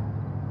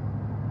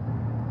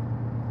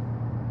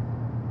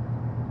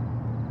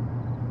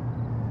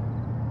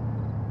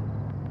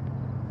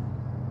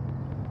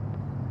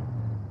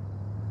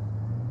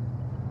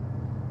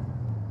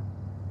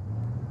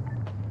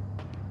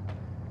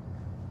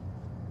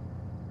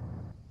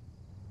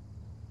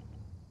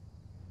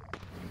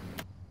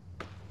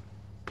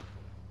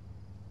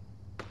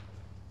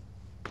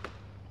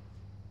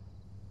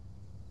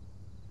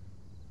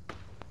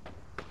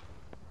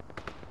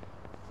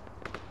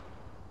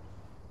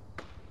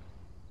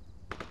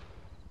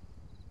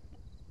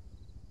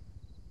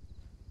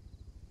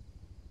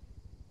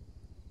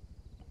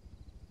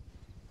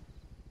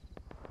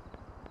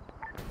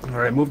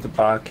 Alright, move the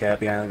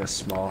Bobcat behind like a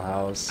small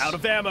house. Out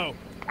of ammo.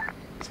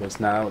 So it's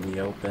not out in the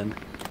open.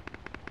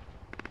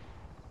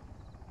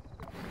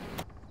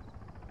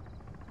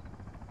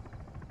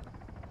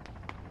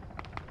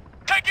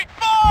 Taking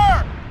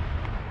fire!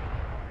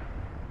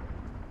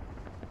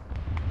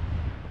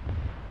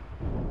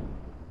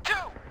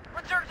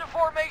 Return to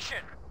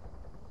formation.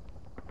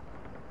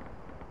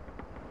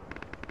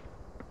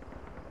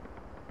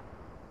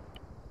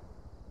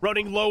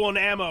 Running low on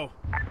ammo.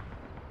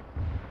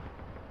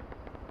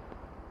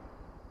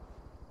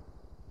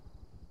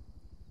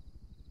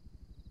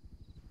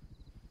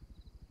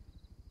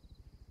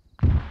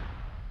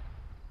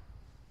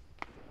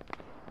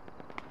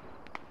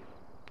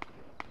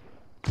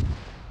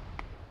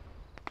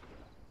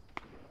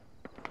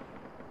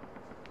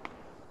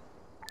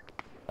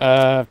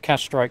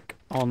 Cash strike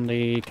on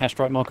the cash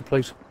strike marker,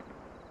 please.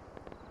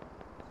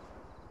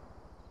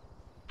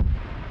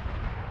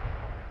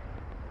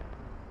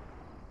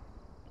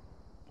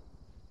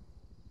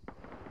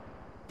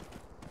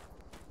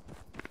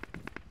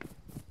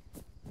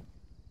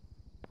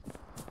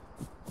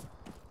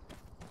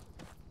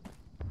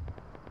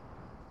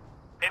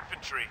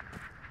 Infantry,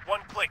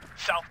 1 click,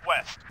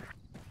 southwest.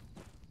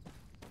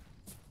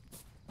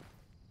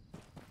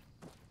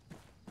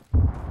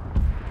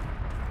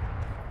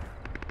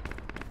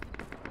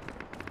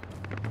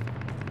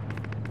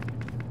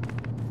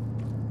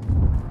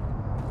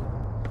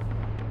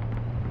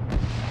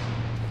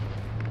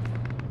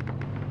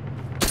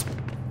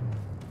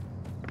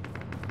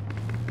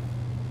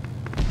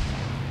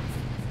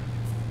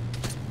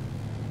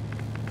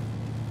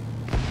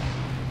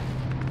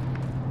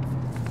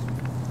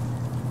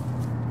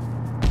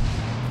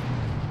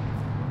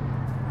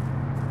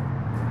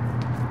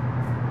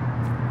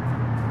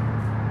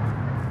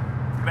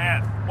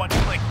 Man, 1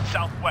 click,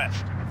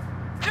 southwest.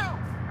 2,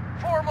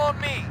 form on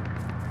me.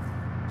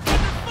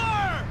 Under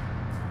fire!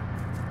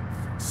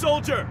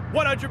 Soldier,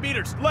 100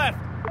 meters, left.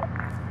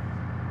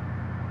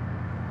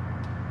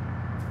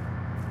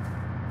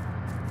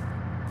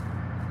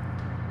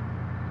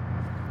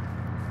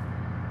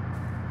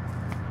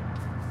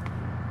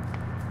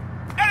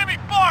 Enemy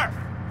fire!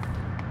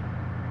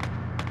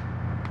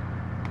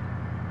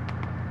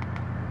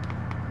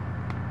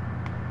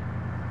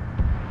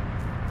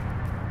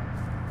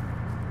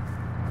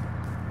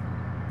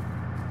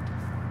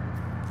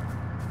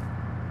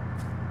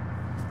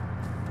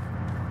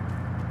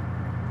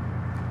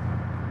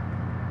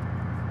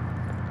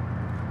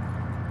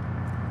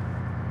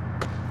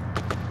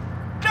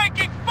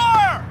 Taking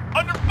fire!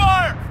 Under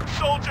fire!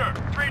 Soldier,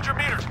 300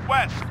 meters,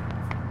 west.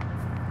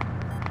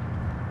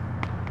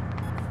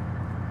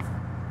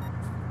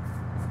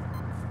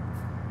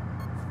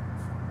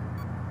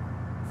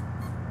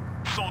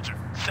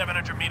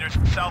 700 meters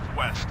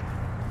southwest.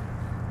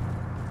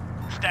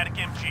 Static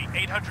MG,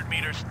 800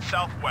 meters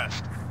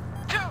southwest.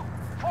 2,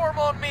 form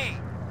on me.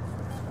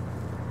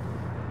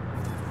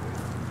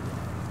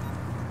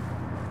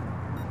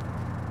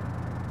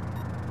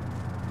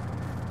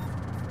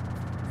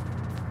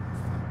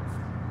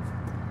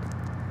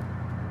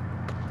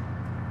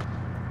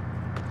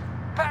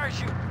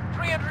 Parachute,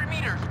 300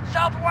 meters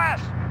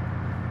southwest.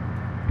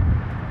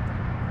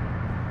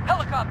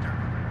 Helicopter,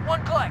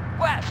 1 click,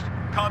 west.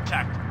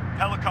 Contact,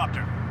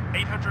 helicopter,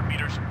 800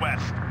 meters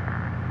west.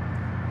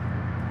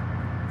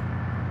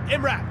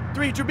 MRAP,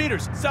 300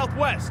 meters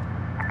southwest.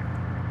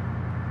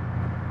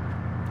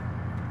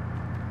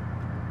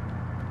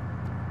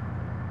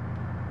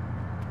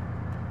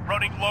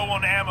 Running low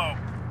on ammo.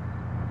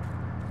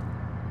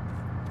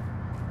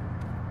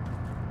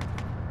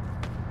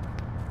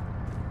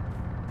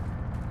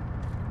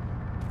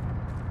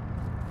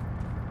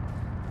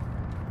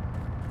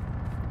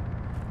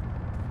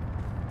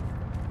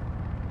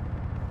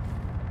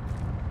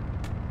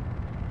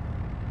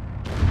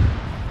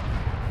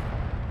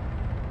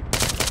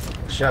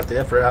 Shot the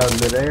effort out in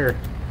midair.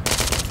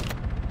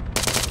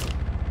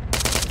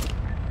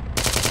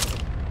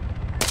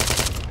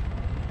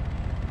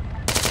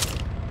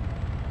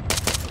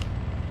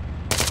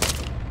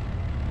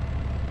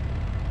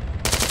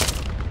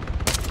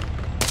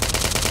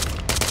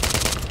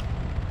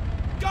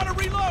 Gotta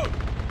reload!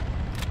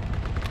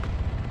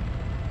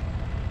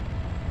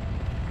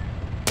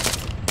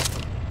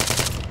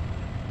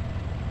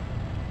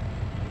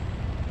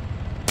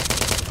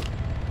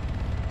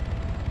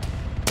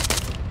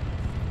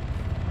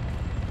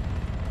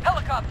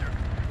 Helicopter,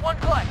 1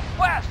 click,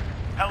 west.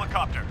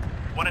 Helicopter,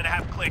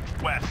 1.5 clicks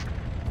west.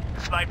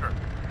 Sniper,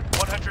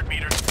 100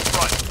 meters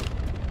front.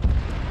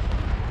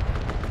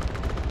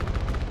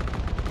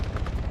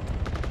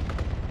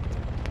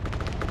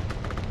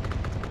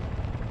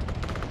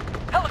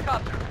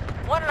 Helicopter,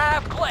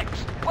 1.5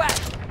 clicks,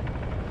 west.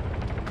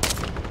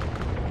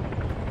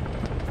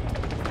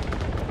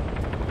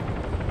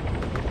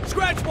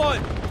 Scratch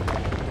one!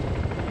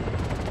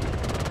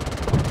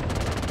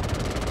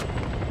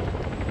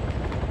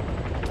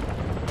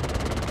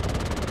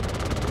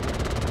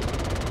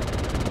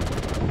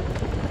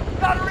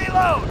 Gotta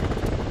reload!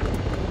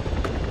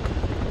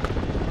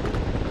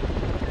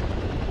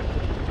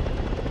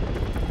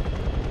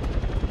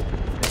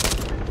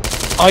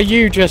 Are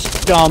you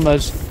just dumb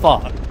as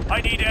fuck?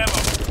 I need ammo.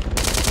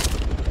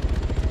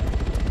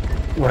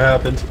 What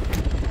happened?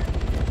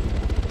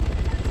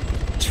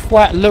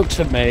 Twat looked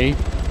at me,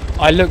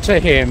 I looked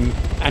at him,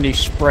 and he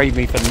sprayed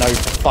me for no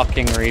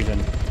fucking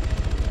reason.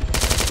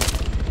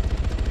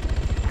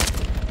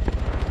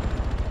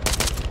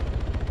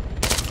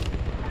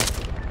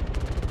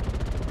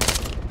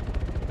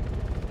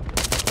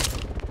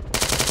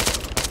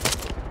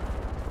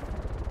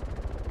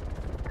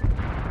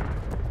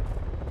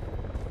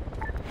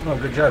 Oh,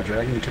 good job,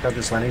 Dragon. You took out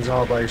this landing zone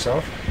all by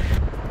yourself?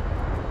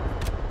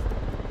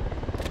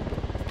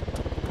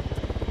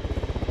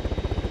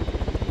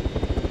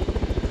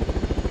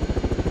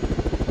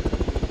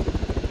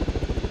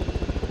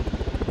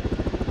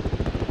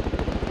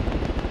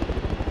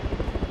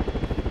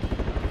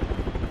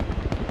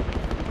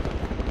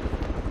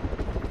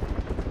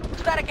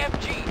 Static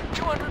MG,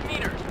 200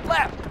 meters,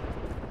 left.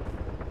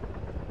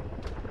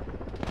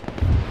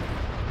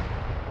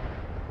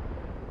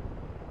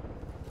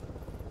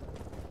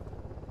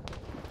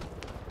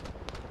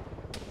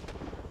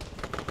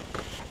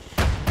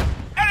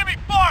 Enemy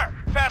fire!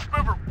 Fast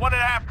mover,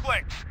 1.5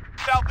 clicks.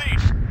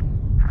 Southeast.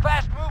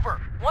 Fast mover,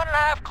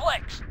 1.5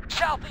 clicks,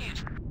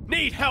 southeast.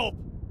 Need help!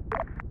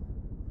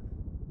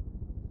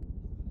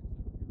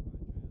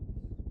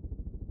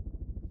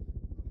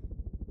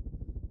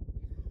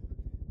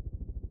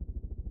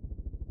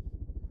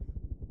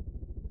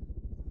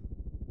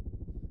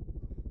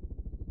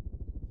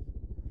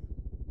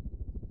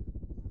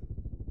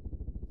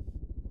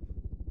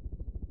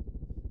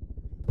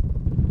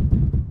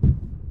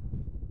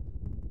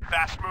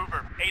 Fast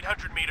mover,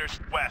 800 meters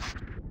west.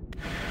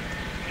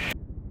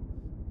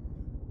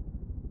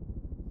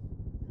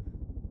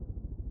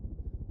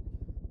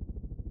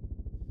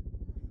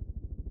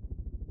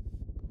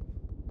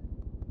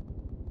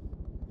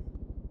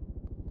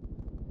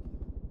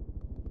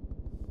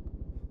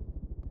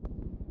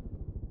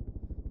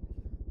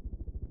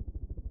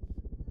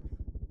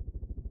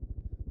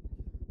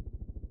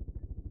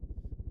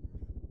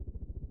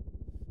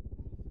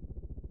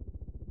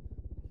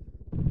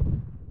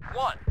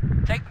 One,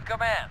 taking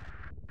command.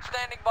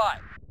 Standing by.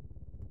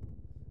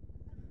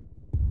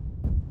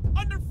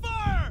 Under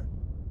fire!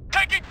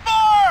 Taking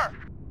fire!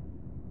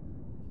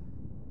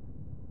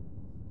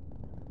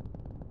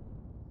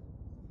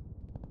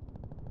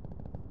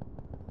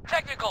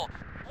 Technical,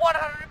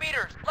 100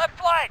 meters, left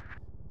flank.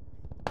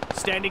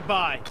 Standing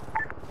by.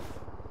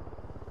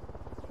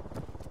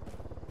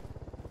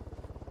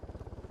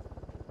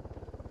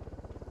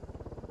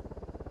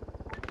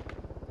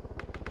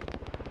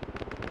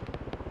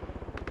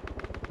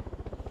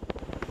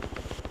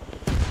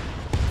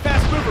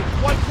 Fast mover,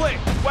 1 click,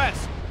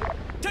 west.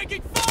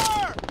 Taking fire!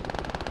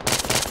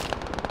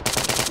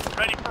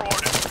 Ready for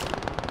orders.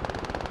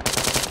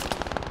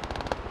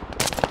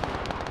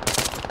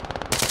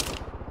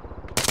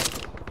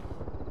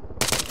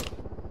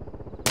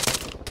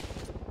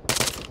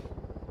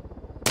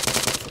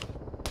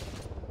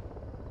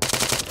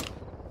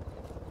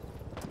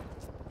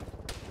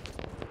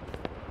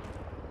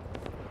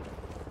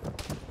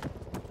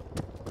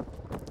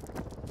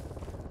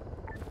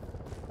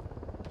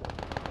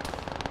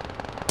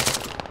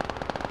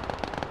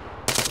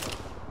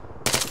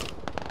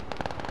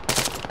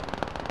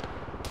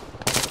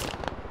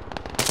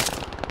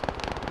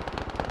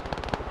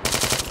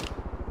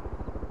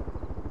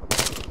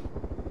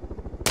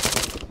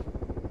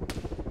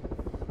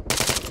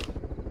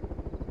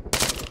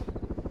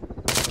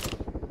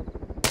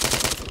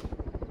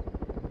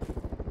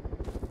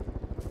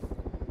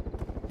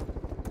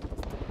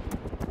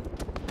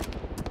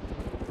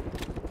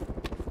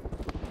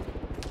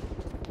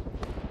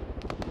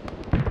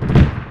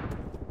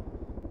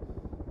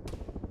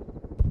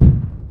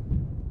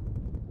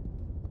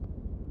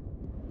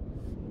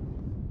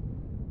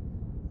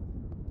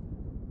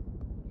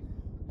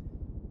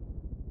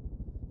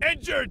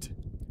 Injured!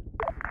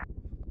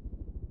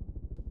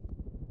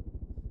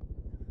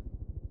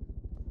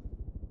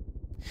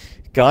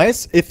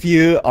 Guys, if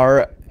you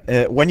are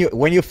when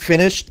you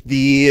finished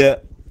the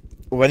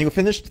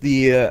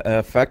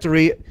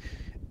factory,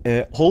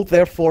 hold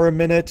there for a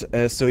minute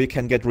so you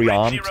can get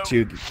rearmed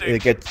to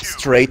get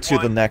straight to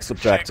the next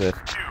objective.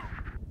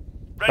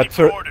 But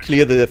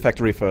clear the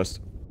factory first.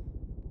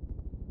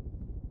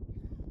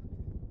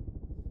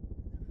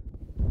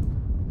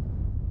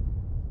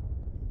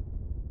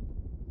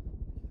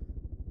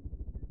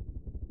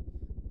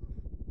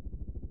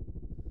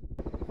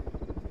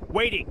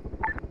 Waiting.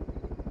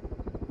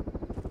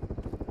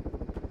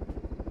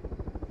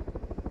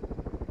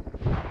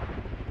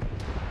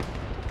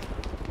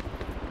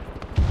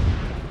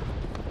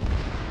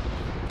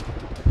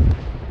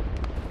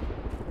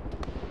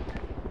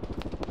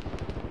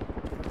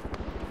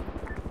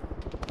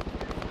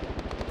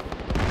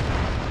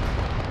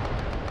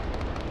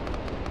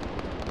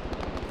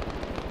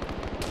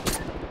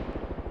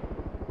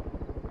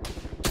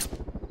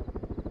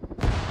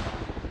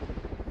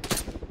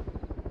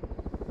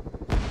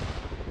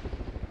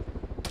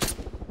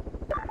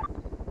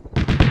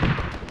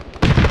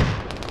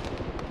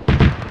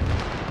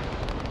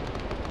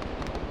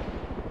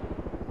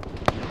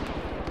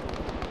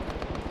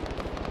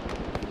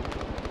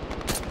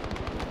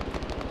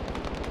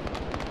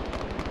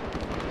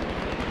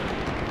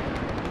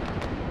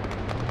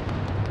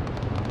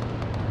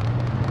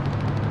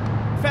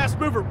 Fast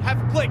mover,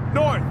 half a click,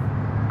 north.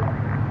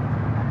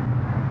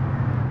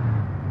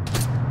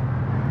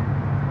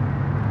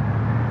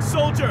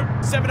 Soldier,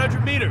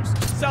 700 meters,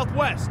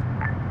 southwest.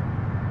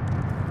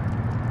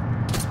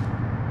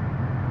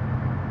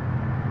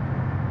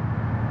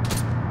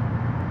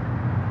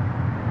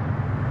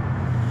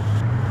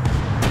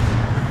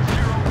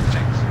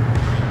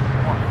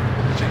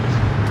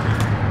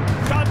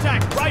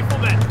 Contact,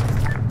 rifleman.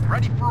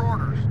 Ready for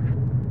orders.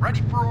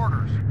 Ready for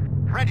orders.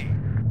 Ready.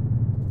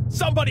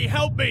 Somebody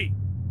help me!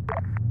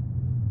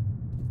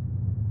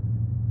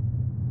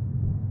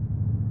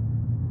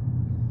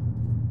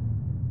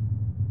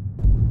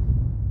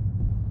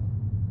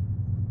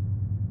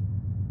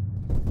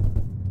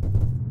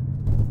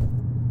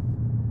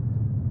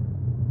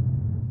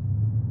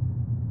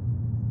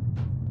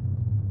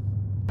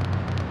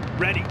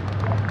 Ready.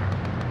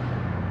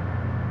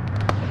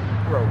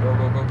 Go, go,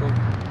 go, go, go.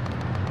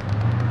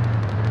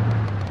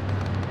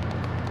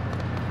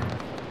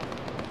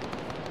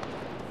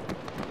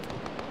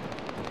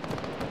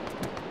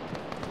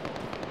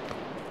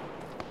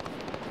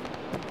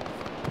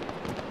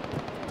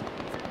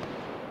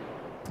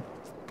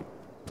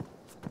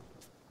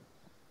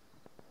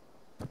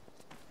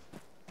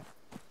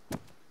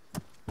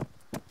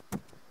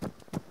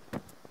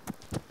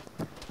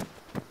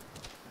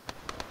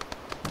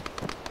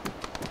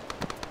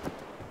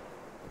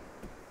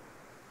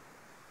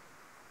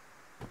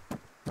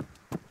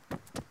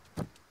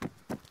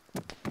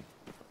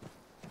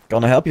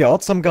 Gonna help you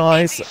out, some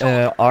guys.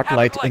 Arc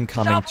light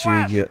incoming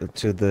to you,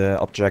 to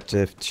the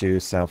objective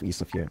to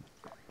southeast of you.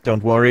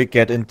 Don't worry,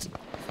 get in.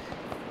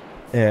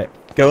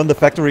 Go in the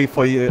factory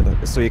for you,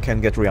 so you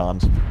can get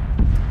rearmed.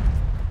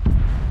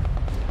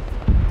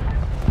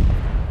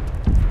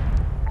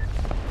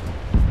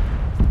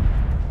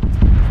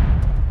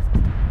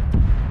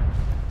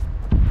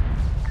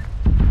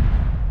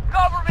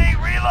 Cover me,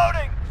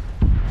 reloading.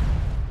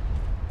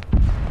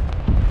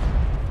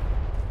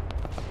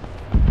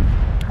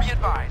 Be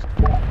advised.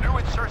 New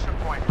insertion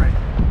point ready.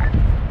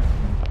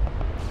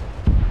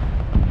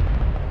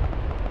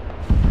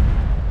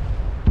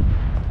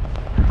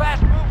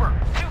 Fast mover,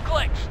 2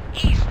 clicks,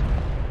 east.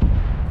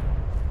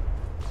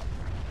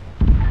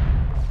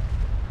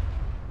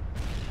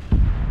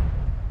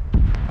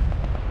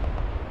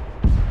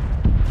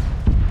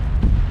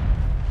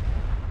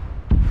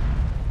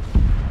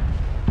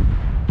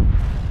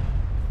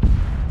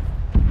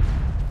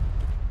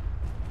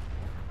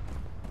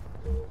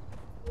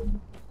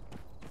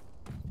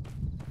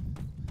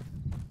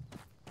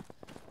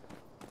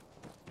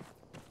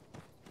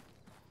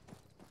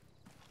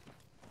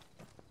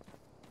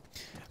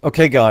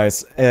 Okay,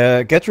 guys,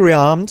 get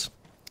rearmed.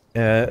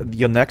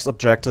 Your next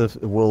objective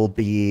will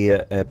be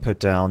put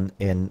down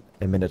in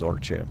a minute or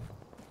two.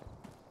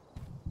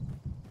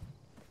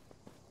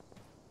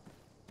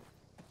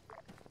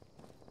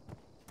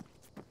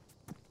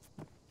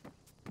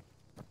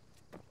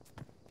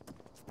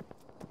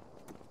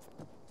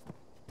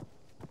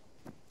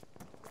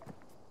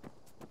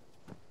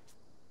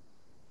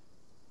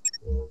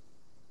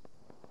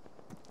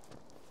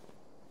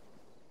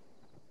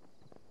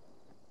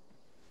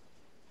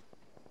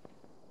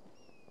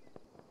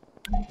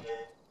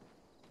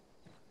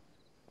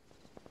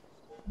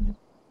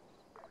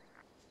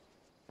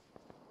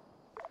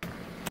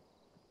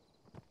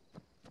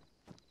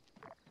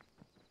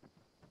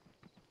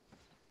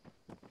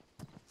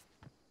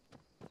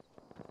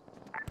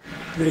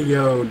 Hey,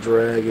 yo,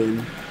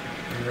 Dragon.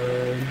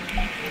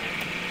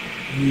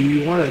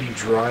 You want to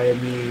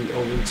drive me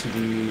over to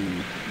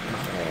the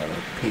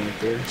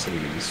Panther, so you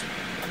can just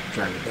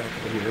drive it back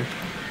over here.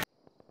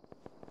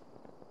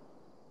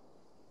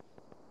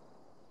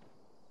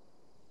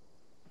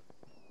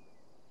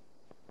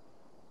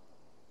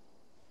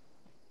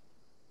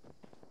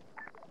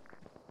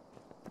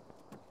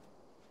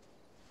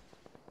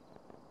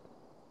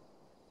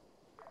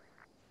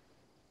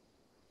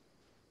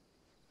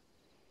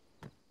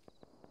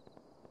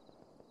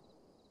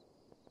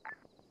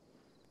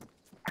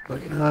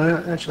 But,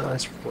 no, actually,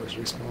 that's for force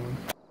respawn.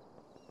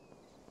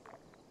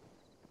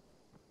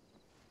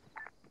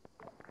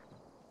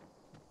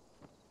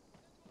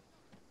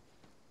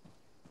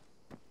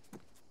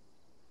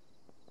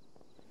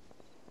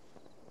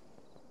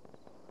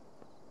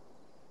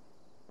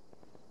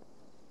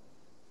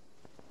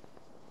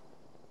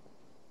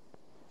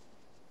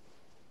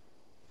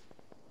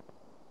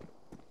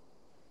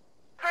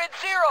 Grid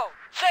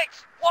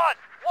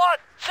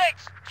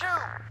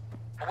 0611162.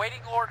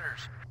 Awaiting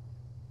orders.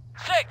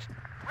 6.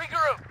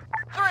 Regroup.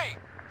 3.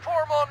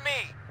 Form on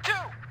me. 2.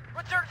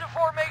 Return to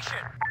formation.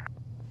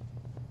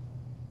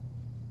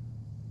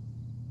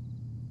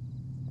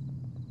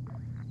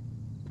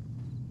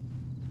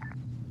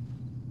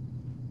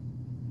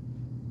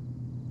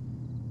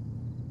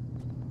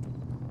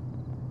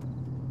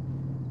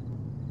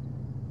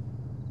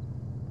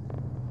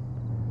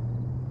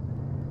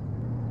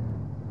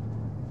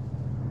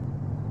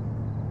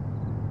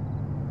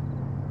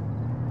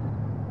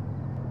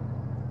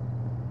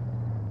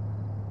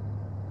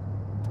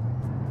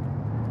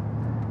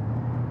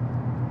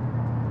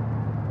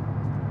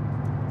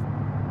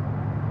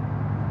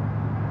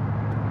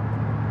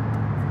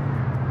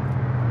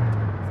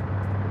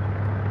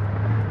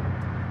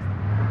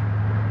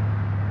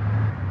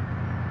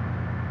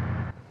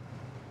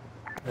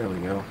 There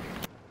we go.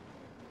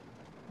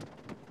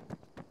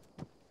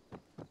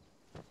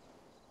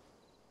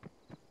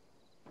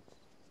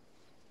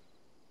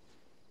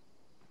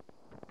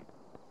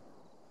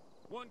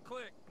 One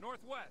click,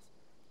 northwest.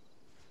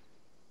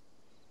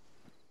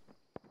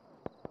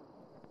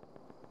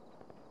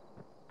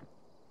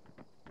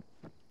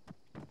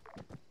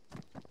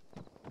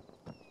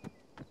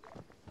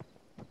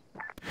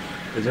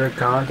 Is there a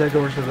contact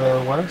over to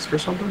the west or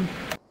something?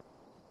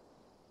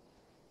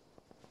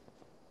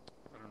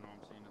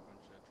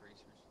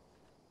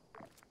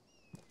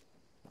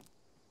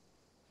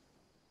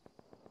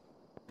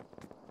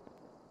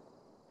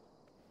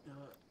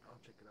 I'll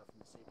check it out from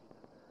the safety of the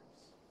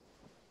barracks.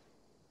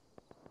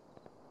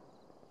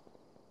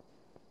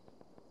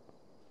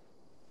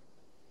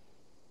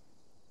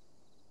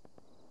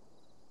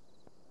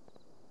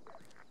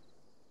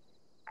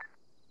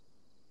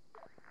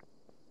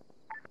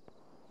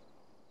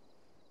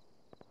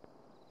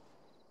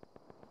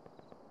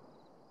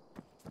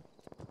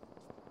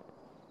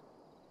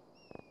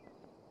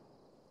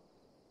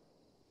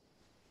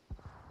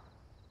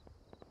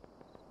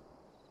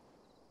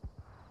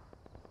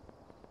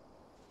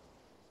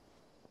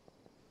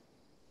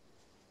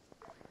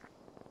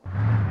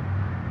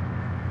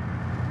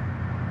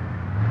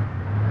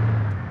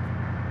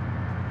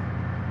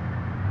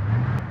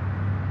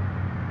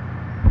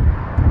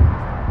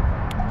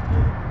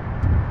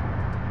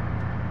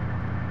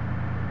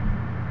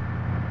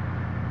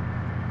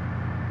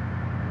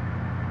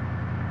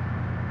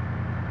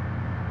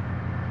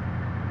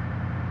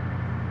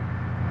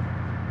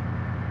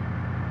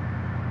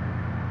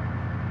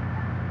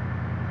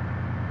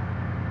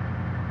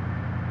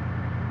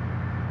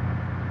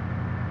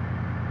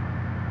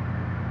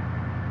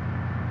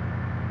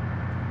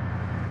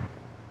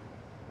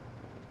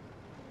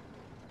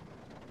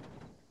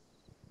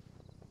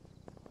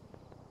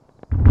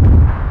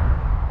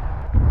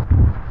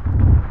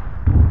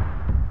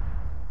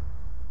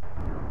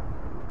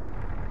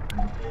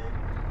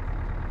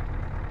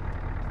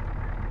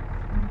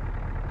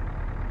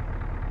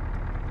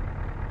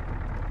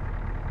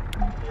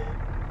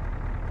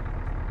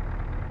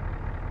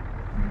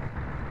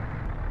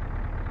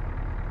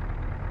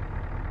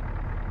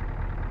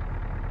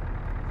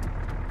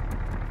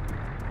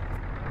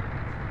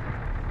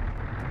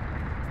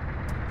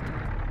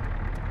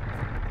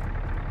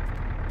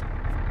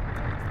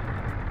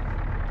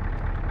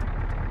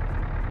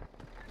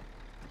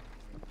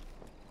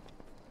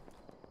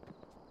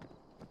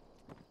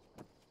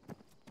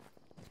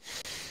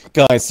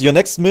 Guys, your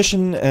next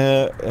mission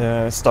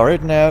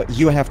started now.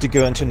 You have to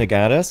go into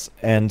Nagadas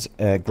and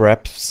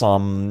grab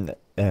some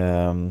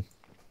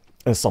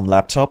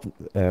laptop,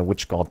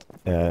 which got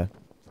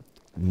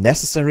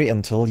necessary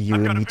until you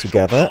meet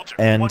together,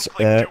 and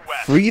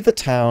free the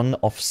town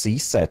of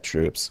CSAT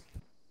troops.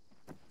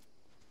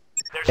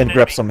 And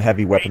grab some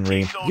heavy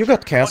weaponry. You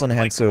got CAS on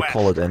hand, so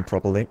call it in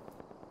properly.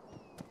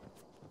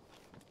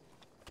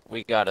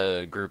 We got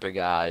a group of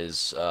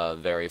guys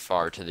very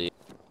far to the...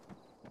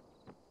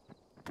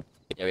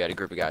 Yeah, we had a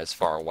group of guys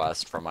far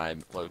west from my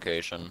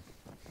location.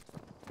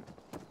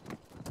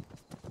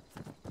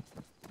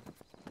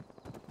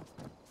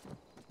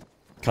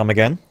 Come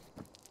again?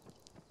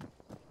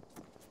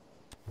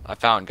 I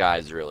found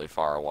guys really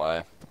far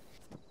away.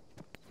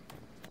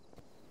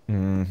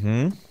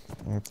 Mm-hmm.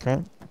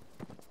 Okay.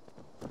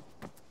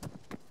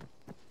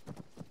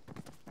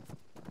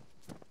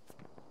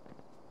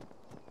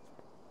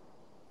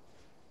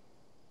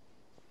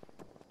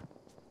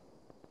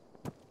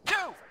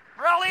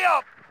 Rally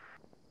up!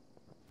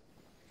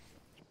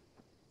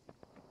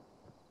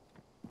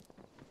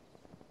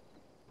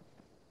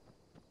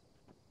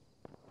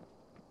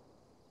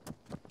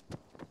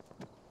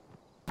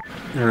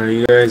 Alright,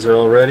 you guys are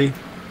all ready?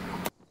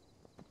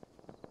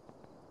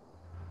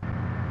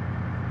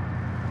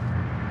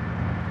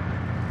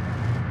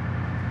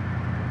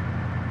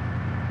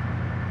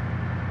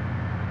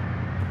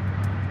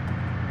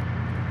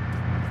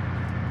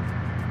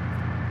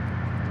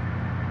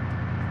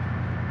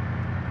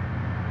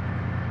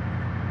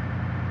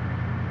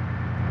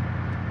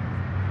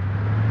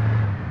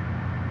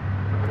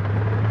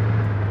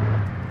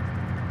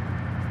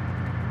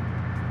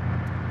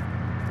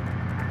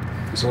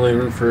 There's only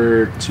room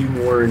for 2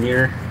 more in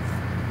here.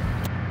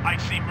 I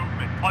see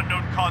movement.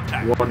 Unknown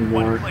contact. One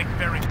more. 1 click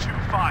bearing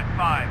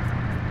 255.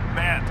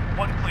 Man,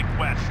 1 click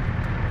west.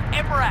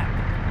 MRAP,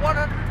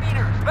 100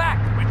 meters, back!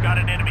 We've got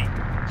an enemy.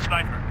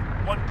 Sniper,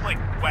 1 click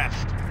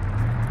west.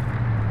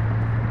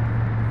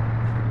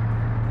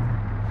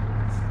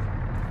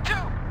 2,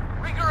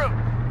 regroup!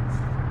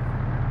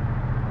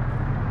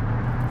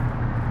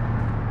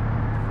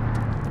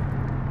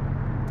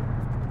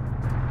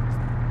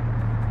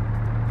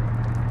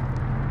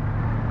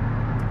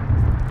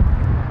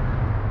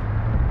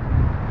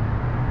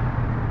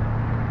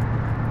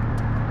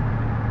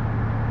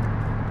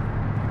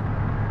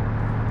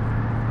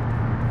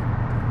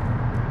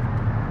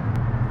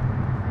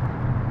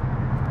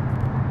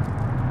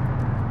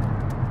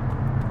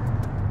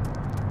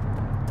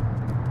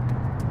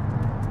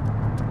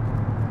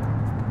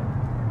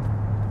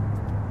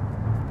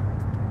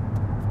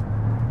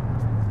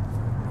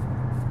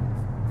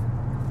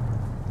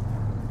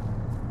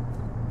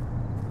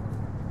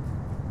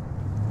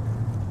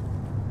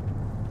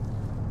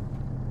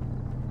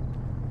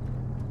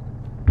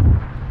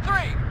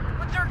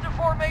 Return to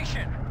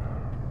formation.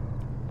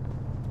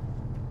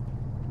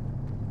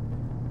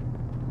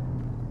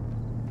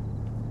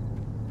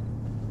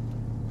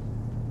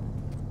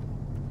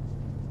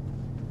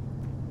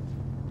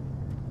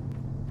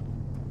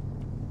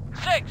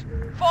 Six,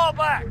 fall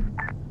back.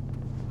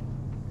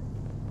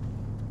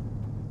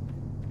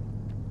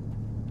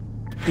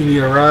 You need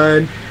a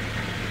ride?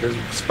 There's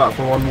a spot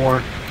for 1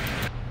 more.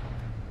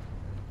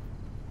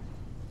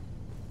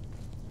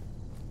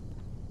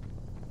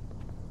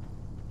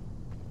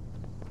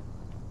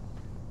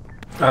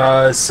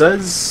 It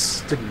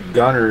says the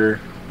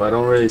gunner, but I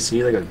don't really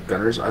see like a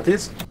gunner's. I think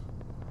it's.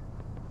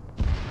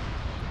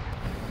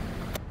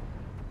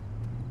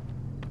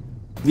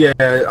 Yeah,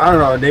 I don't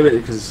know. Name it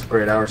because it's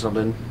grayed out or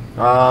something.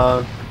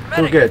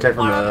 We'll get attacked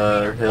from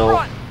the hill.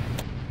 Front.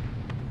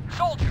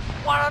 Soldier,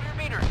 100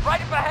 meters, right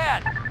up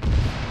ahead.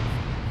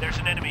 There's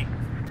an enemy.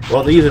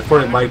 Well, they use a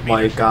forward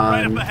mic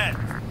on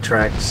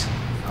tracks.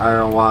 I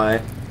don't know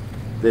why.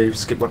 They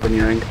skip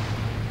weaponeering.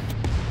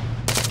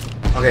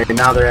 Okay,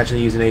 now they're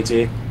actually using AT.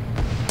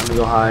 I'm gonna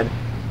go hide.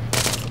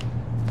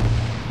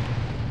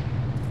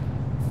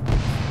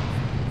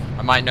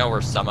 I might know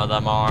where some of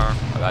them are.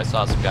 I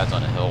saw some guys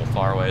on a hill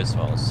far away, so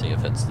I'll see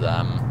if it's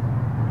them.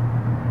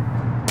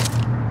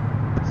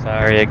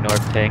 Sorry, ignore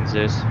ping,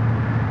 Zeus.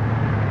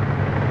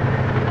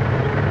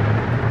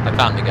 I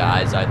found the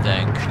guys, I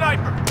think.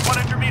 Sniper,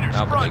 100 meters.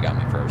 No, but they got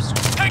me first.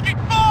 Taking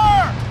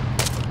fire!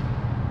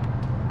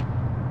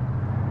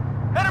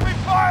 Enemy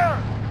fire!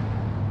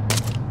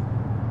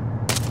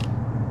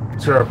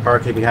 Sort of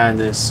parking behind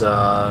this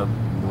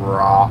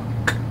rock.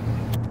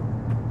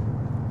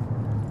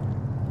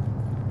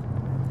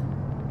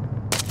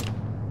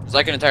 There's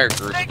like an entire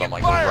group of them,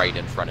 like right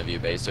in front of you,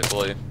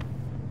 basically.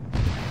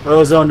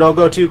 Ozone, don't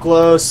go too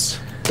close.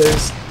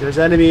 There's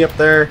enemy up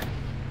there.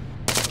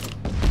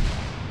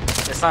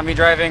 It's not me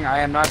driving.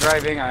 I am not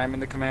driving. I am in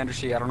the commander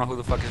seat. I don't know who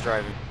the fuck is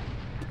driving.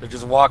 They're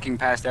just walking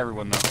past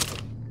everyone though.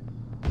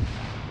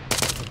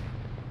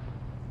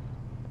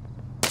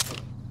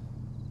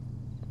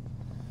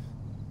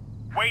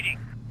 Waiting.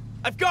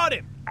 I've got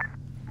him.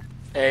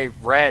 Hey,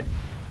 Red.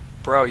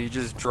 Bro, you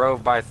just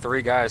drove by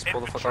 3 guys.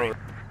 Pull the fuck over.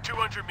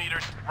 200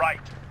 meters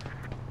right.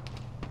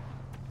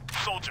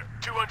 Soldier,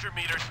 200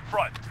 meters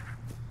front.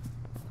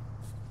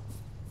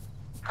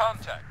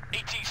 Contact.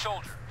 AT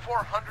soldier.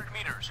 400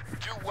 meters.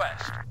 Due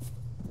west.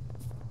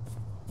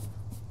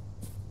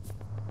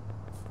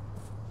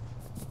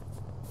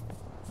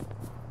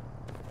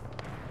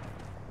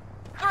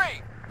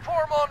 Three.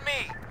 Form on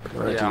me.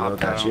 Right, Yeah, I I got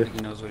don't you. think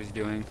he knows what he's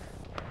doing.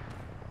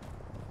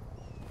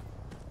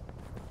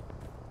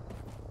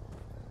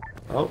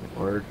 Oh,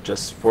 or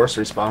just force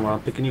respawn while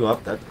I'm picking you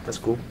up. That's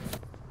cool.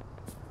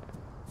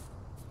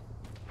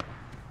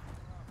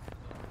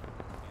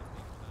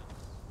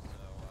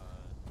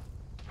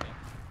 I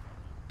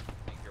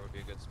think here would be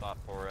a good spot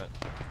for it.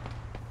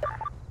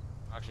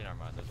 Actually, never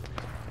mind. There's a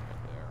respawn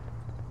right there.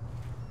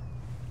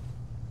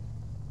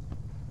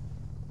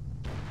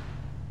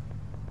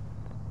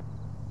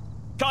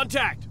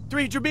 Contact!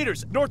 300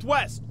 meters,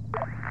 northwest!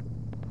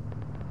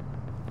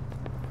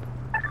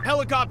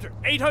 Helicopter,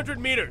 800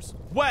 meters,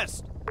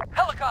 west!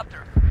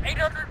 Helicopter.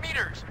 800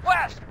 meters.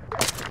 West.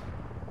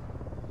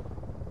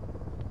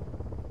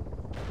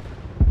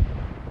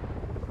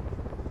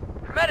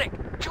 Medic.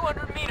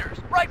 200 meters.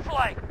 Right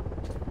flank.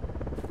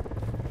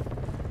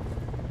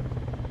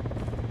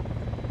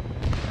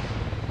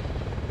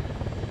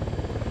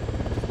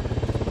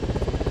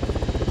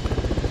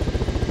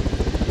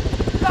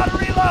 Gotta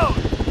reload!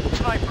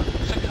 Sniper,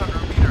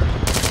 600 meters.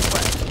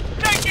 West.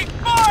 Taking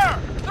fire!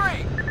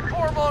 3.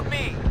 Form on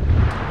me.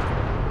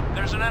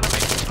 There's an enemy.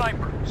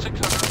 Sniper,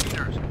 600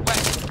 meters.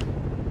 West.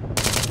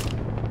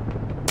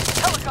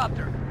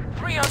 Helicopter,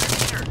 300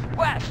 meters.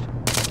 West.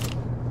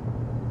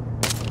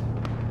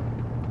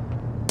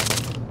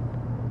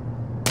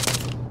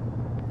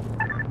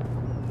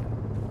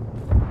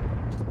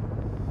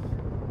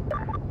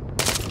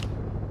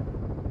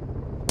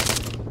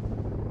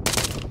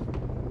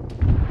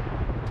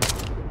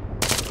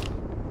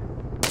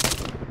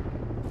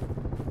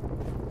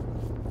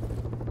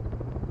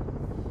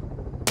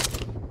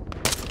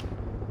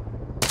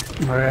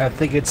 Alright, I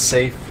think it's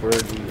safe for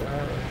the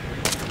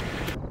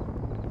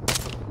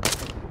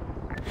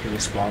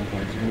spawn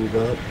point to move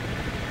up.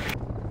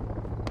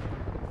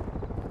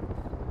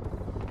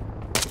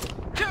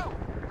 2.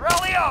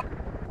 Rally up!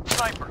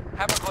 Sniper,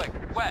 have a click.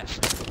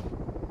 West.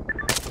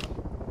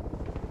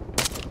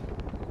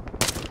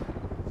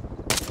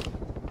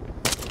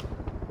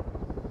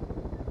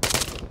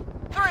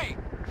 Three.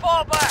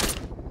 Fall back.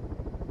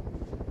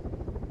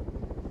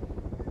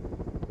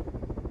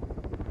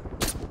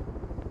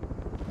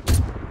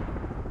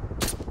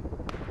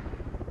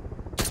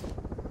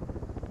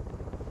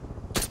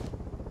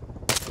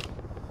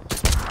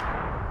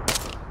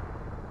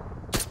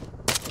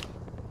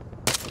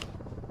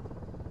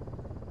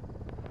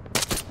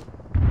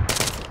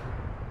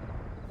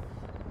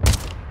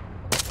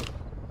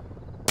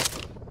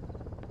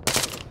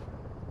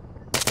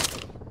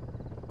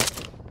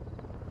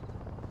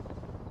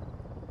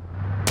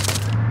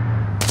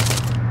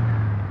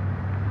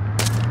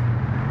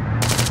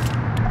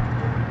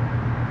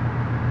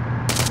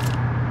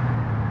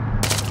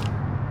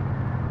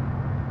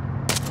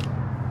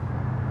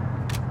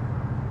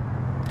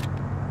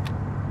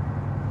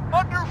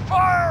 Under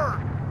fire!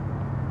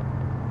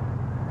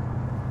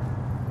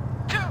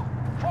 2.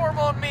 Form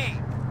on me.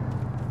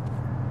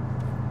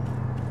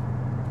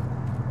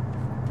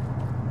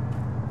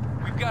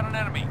 We've got an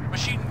enemy.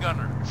 Machine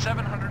gunner,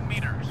 700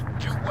 meters,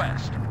 due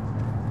west.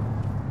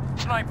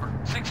 Sniper,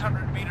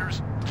 600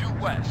 meters, due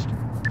west.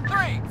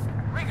 3.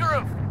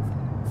 Regroup.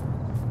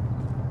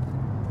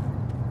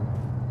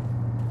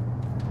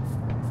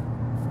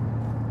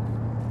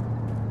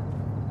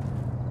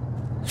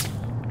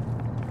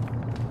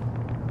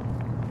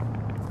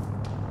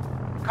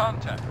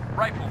 Contact.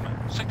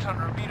 Rifleman,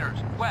 600 meters,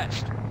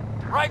 west.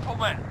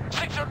 Rifleman,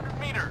 600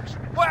 meters,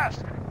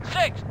 west.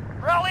 6.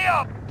 Rally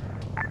up!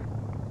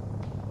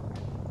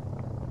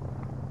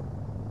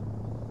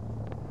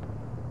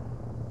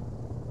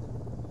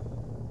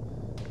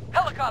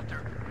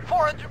 Helicopter,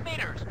 400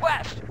 meters,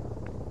 west.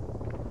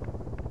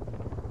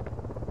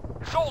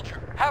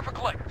 Soldier, half a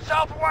click,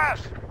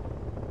 southwest.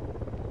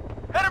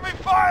 Enemy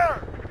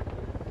fire!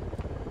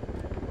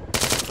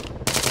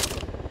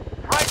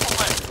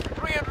 Rifleman,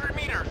 300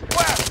 meters,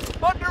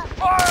 west. Under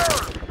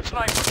fire!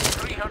 Sniper,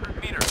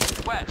 300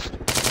 meters, west.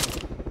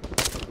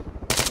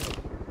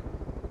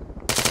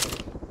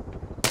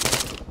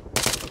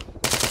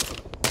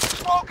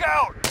 Smoke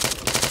out!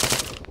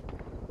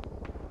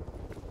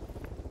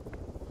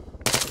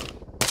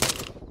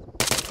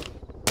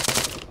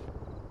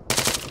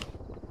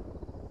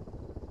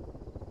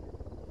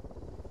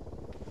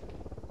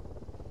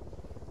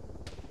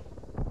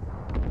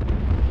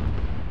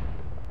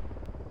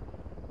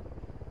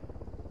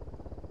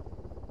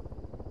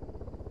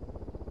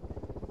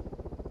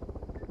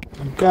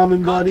 I'm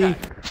coming, buddy.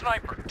 Contact.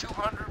 Sniper,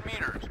 200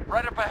 meters,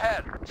 right up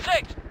ahead.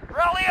 6.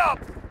 Rally up!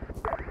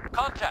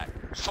 Contact.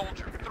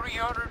 Soldier,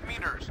 300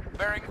 meters,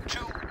 bearing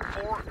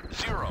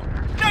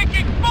 240.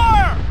 Taking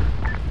fire!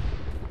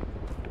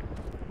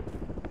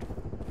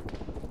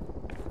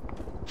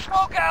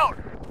 Smoke out!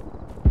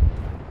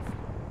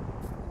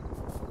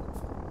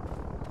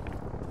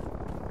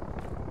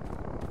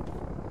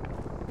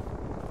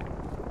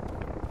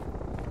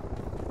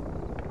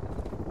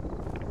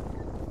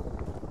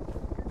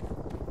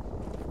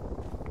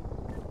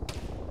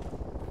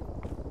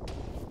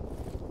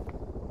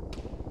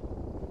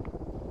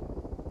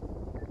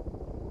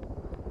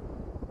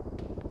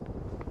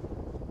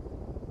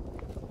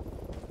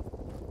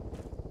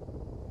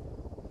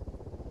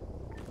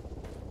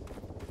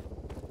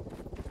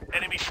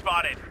 Enemy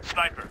spotted.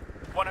 Sniper.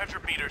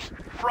 100 meters.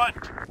 Front.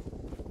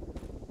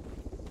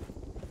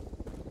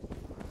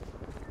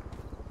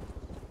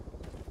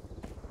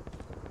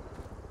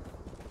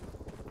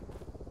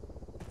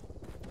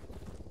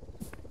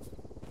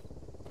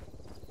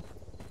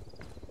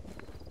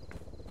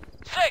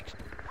 Six,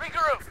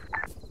 regroup.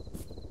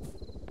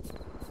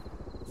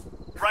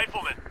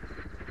 Rifleman.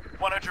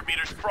 100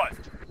 meters front.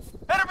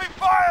 Enemy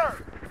fire!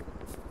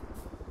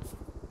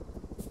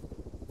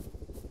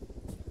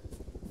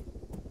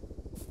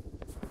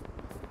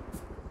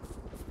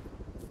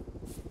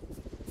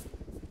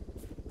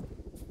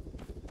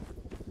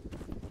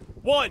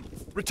 One,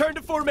 return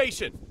to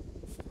formation.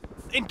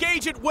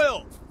 Engage at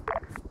will.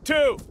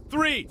 2,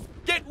 3,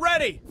 get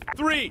ready.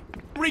 3,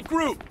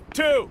 regroup.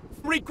 2,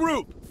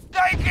 regroup.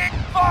 Taking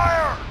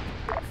fire!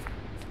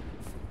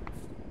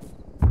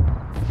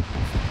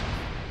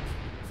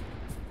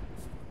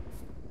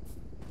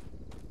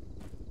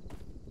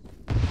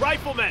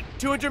 Rifleman,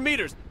 200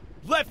 meters.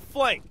 Left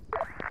flank.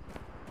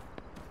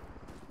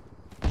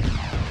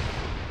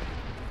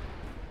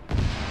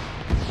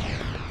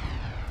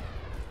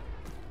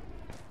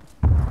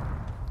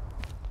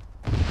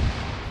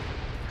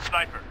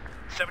 Sniper,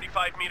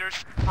 75 meters,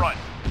 front.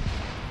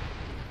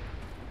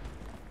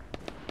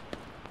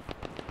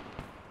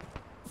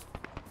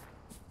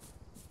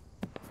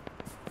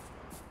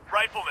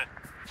 Rifleman,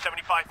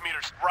 75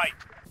 meters, right.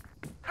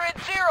 Grid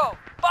 0,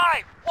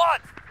 5, 1,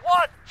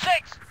 1,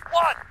 6,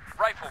 1.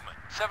 Rifleman,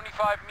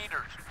 75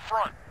 meters,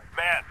 front.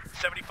 Man,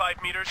 75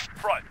 meters,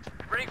 front.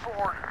 Ready for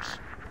orders.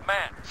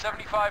 Man,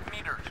 75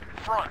 meters,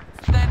 front.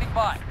 Standing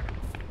by.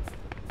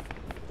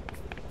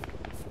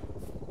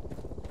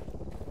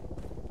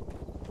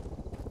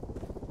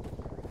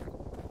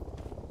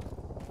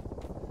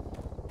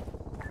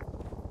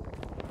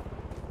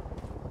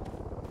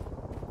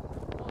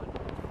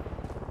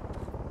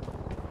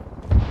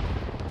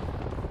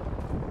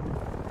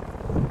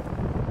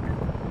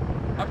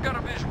 I've got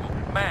a visual.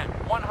 Man,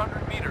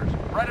 100 meters,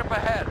 right up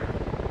ahead.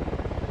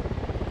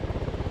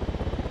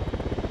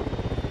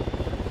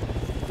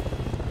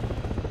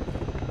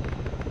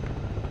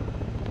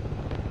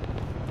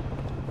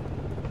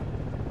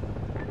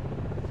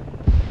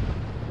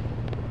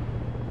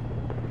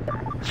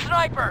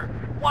 Sniper,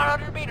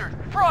 100 meters,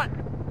 front.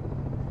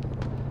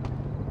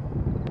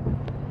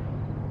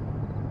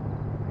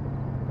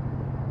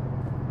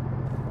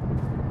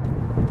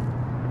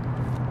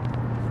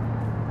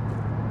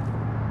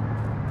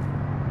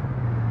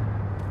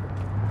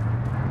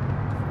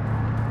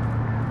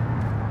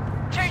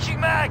 Changing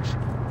mags!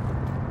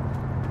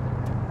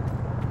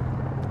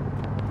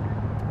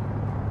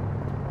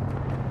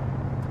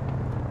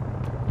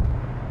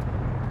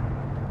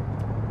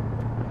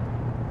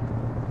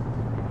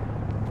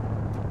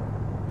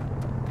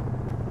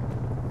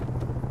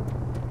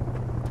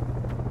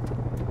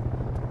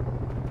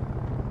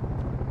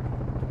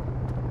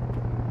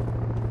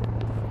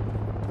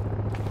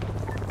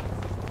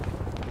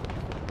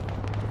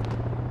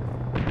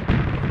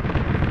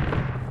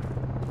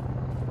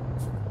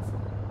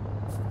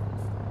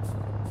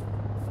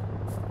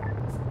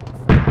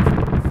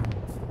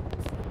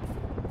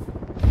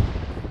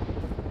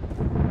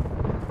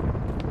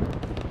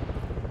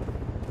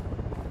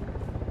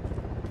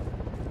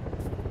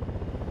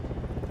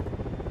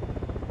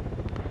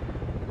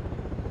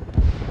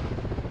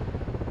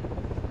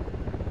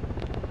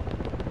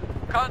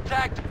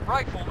 Contact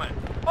rifleman.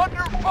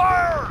 Under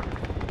fire!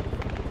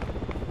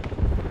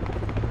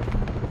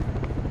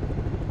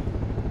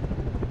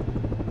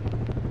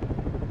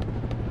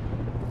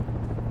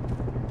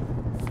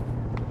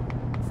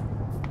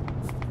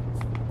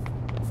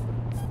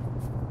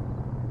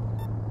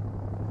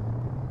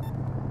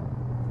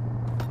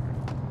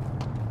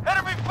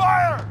 Enemy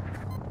fire!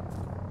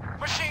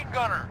 Machine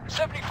gunner,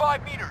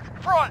 75 meters,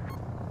 front!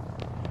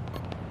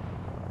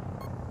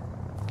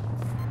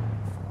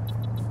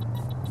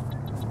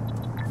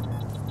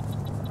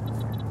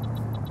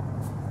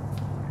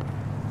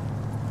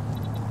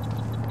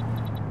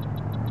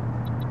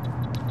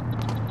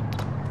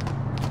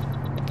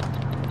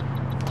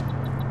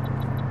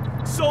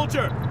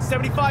 Soldier,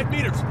 75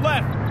 meters,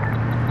 left.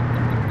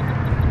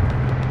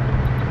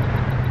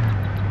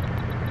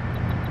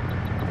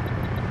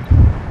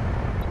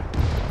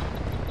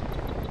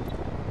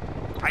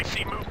 I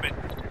see movement.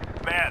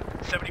 Man,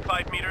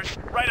 75 meters,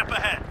 right up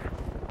ahead.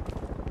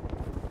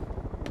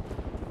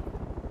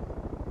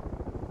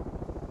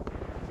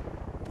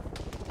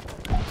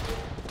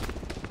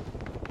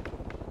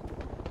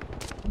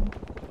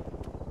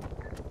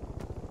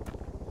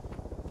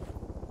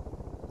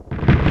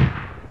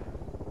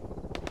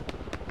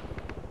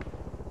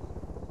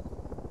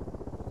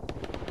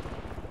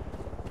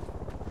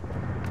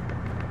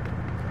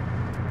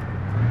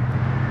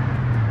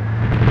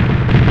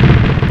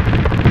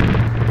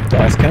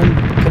 Guys, can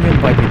you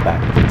invite me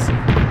back, please?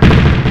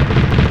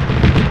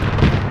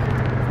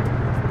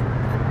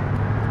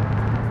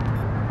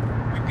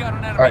 We've got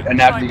an enemy. Alright, I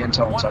nabbed the Sniper,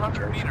 intel on 100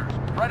 secretary. meters,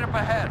 right up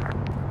ahead.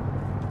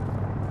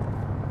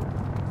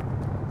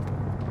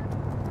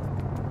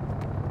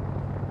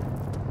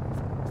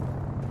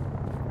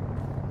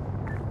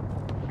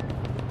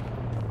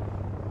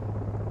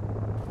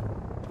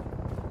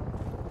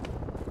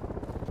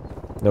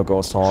 No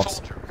ghost hawks.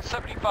 Soldier,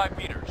 75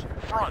 meters,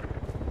 front.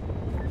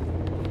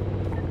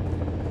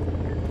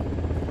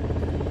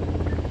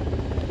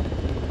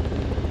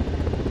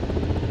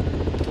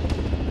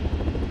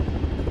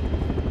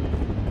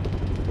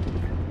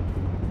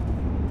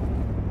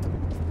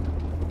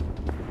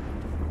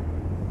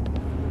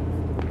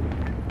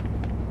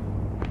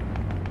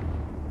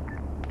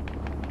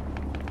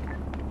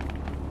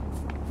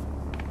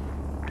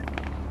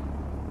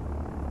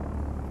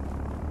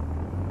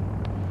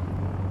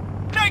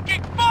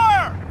 Taking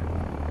fire!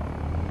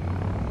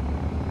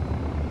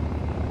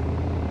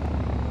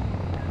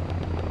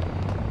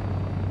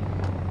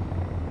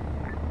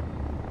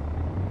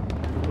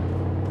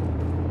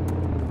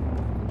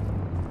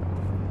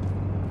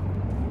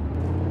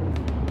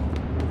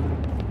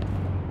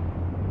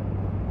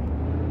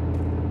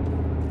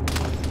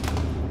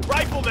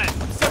 Rifleman,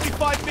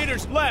 75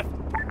 meters left.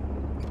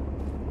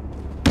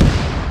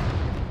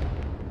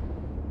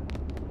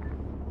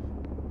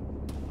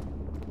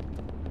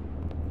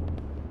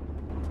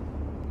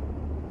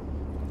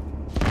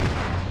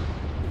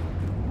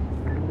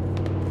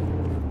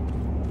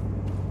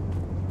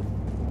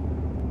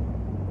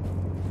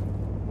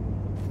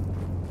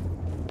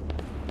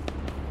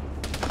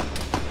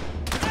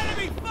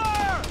 Enemy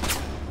fire!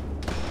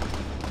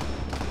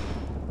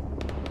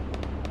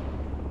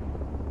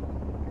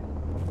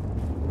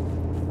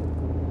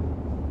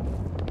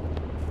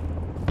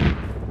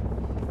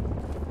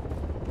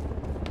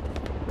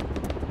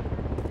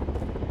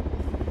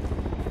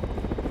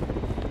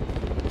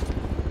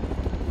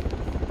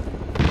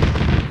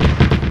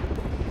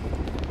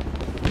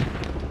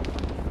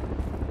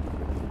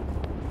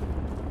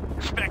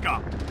 Spec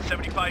up,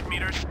 75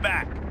 meters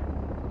back.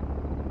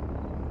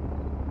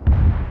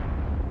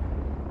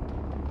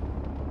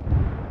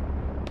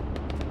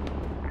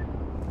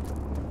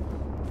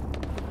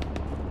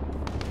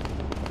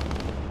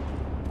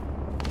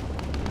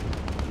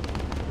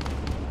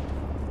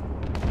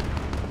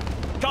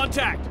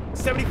 Contact,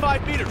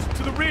 75 meters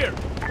to the rear.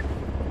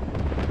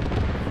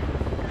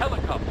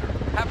 Helicopter,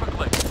 half a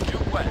click,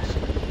 due west.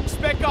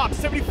 Spec op,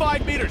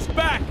 75 meters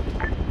back.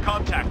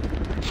 Contact,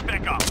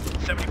 spec op,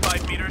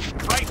 75 meters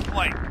right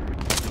flank.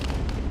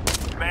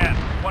 Man,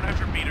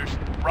 100 meters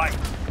right.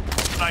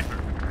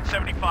 Sniper,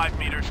 75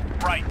 meters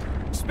right.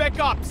 Spec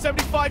op,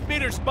 75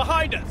 meters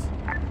behind us.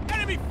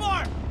 Enemy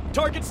fire!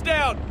 Target's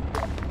down.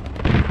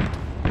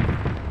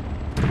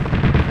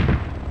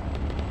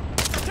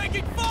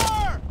 Taking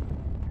fire!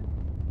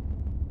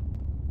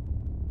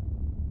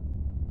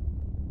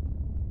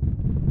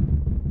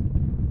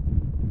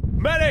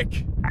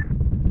 Medic!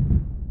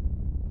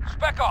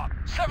 Spec op,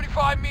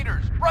 75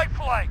 meters, right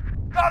flank.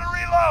 Gotta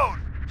reload.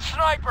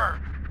 Sniper,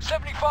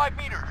 75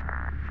 meters.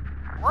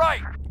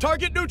 Right.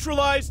 Target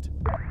neutralized.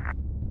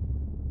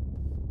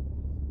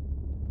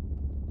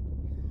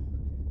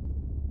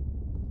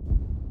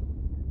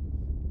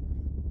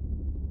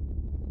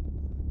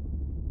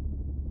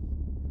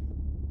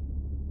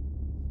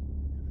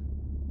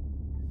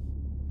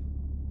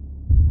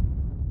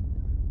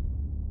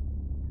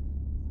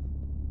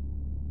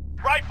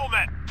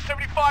 Rifleman,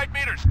 75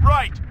 meters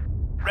right.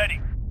 Ready.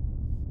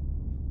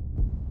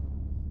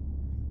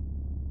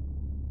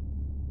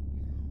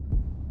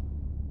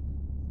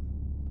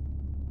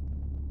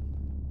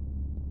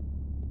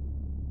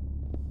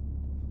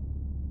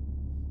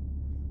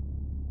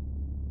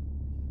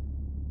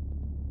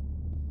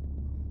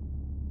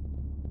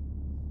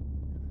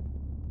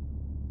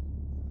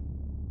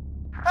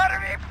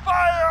 Enemy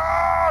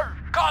fire!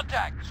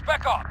 Contact,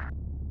 spec op.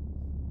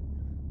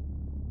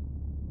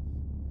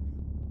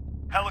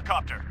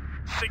 Helicopter,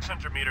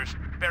 600 meters,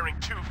 bearing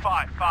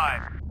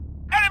 255.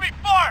 Enemy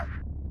fire!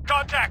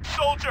 Contact,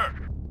 soldier!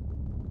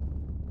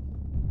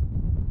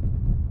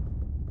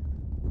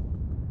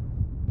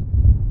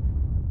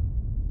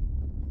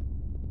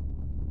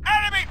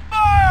 Enemy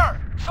fire!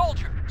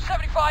 Soldier,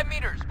 75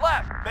 meters,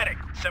 left. Medic,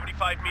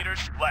 75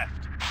 meters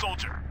left.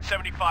 Soldier,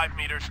 75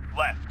 meters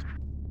left.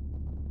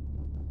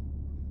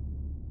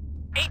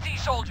 AT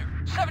soldier,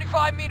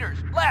 75 meters,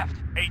 left.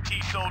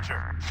 AT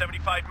soldier,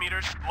 75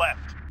 meters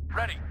left.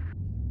 Ready.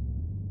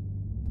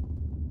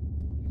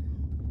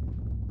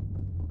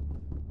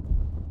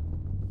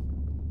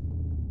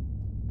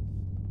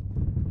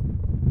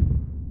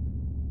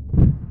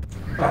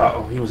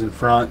 Uh-oh, he was in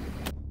front.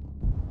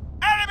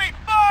 Enemy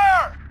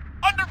fire!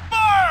 Under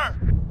fire!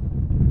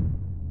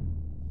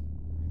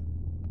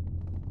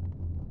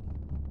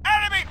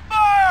 Enemy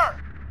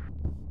fire!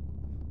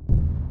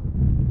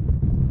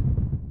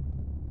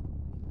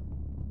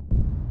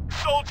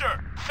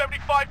 Soldier,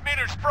 75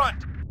 meters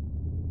front.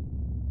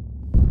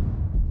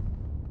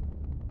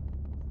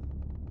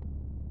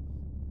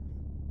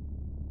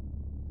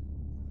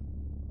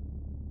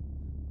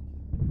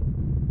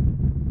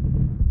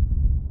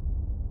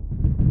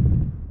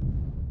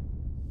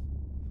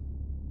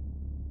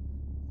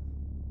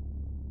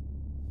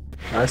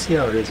 I see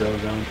how it is,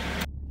 Ozone.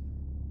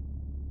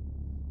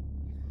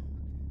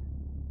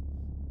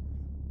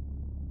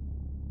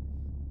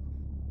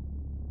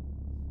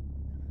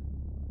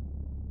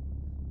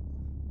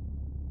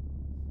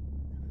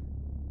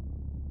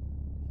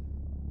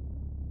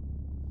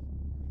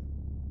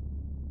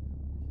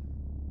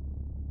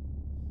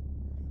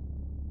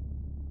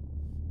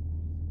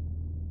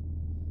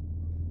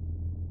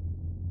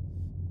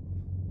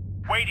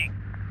 Waiting.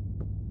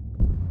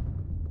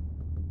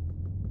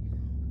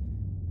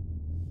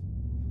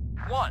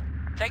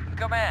 One, taking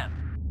command.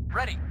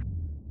 Ready.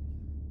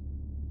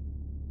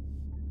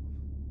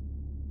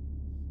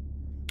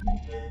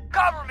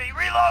 Cover me,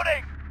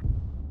 reloading!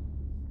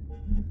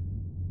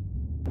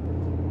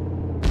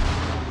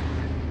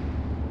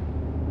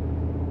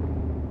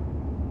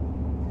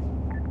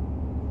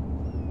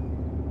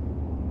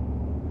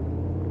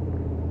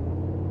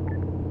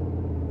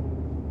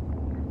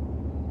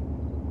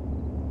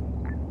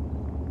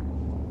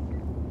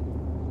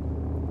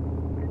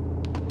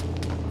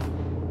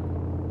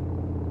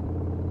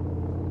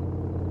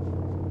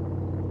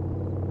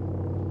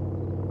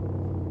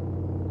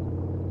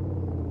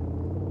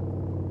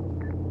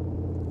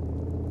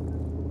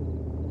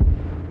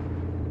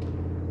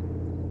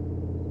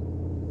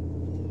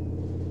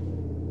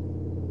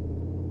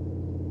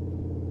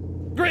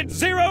 Grid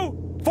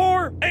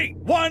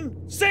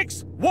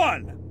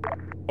 048161.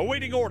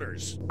 Awaiting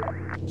orders.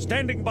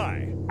 Standing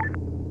by.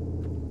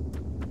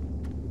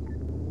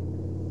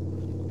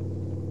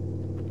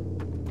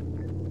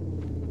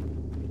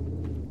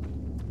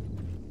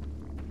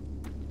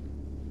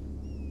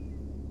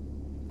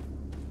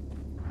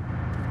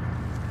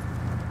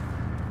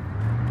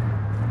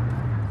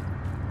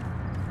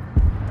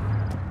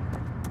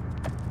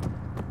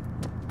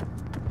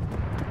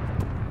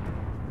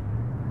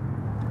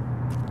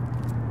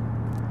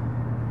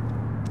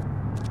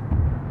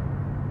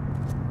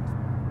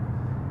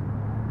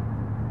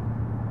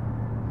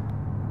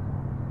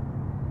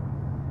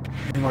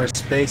 Any more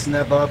space in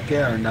that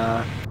Bobcat or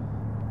not?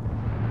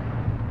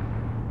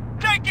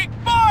 Taking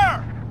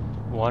fire!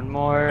 One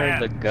more, Man,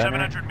 the gunner.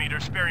 700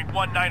 meters, bearing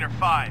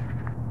 195.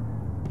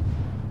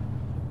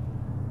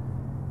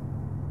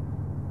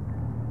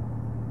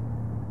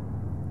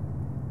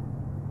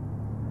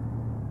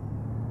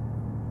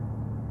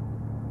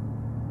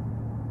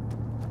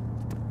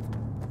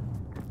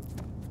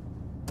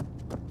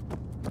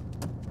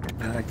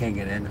 I can't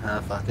get in,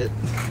 huh? Fuck it.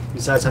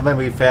 Besides, I might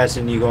be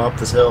faster than you go up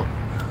this hill.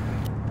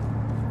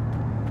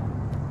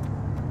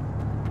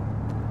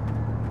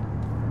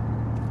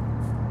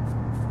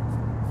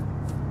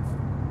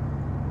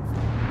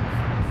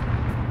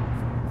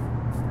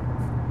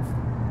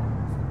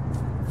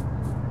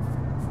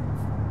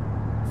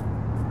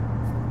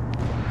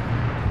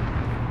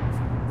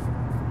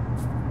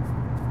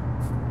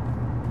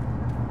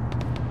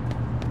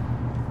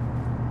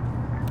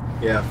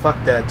 Yeah, fuck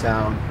that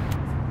town.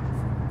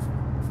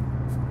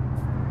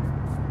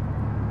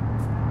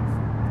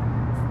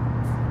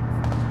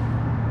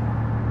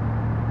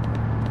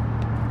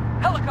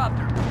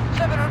 Helicopter,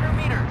 700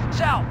 meters,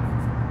 south.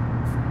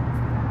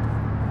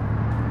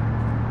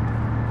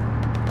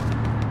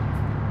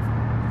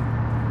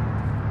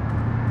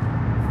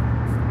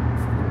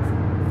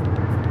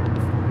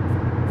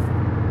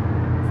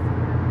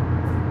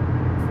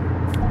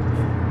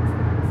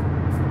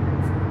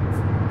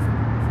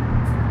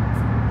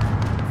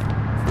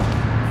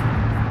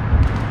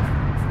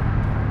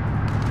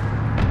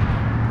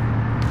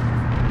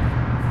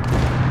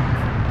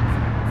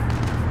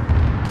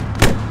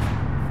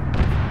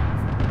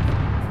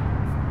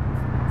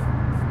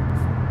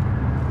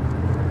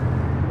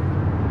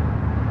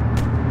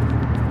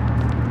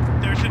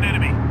 There's an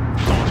enemy.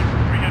 Soldier,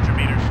 300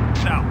 meters,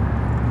 south.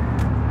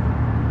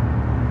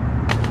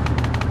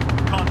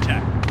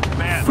 Contact.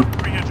 Man,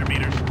 300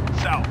 meters,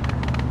 south.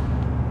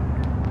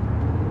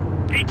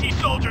 AT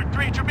soldier,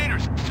 300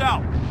 meters,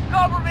 south.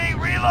 Cover me,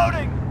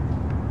 reloading.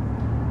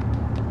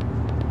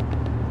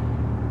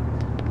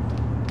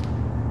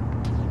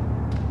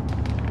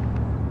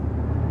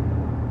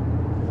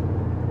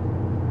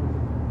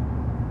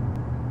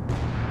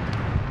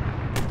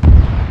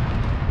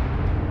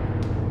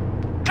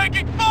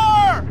 Taking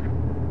fire!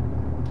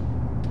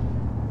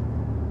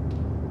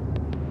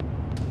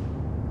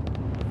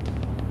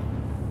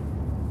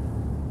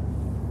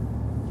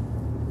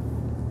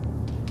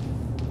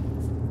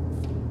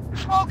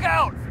 Smoke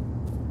out.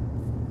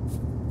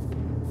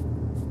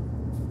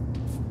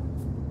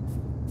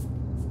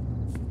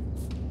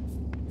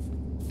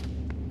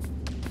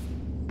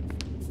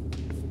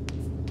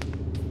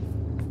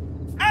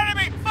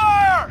 Enemy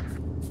fire!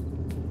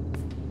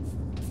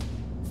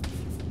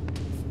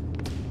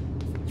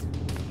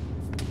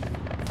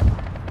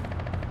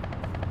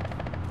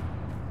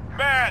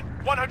 Man,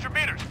 100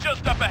 meters,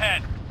 just up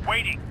ahead.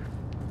 Waiting.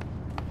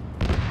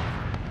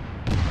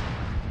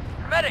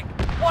 Medic,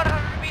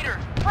 100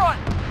 meters, front.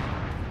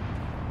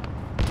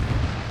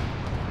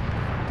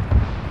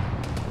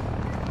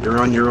 You're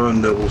on your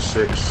own, Noble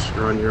 6.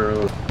 You're on your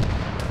own.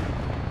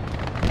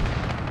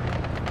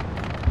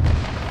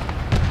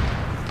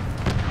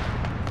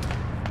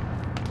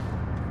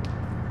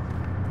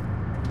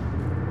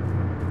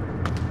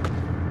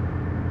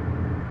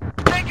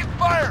 Taking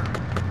fire.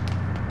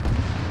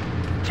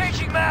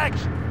 Changing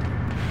mags.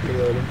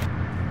 Reloading.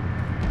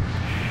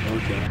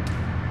 Okay.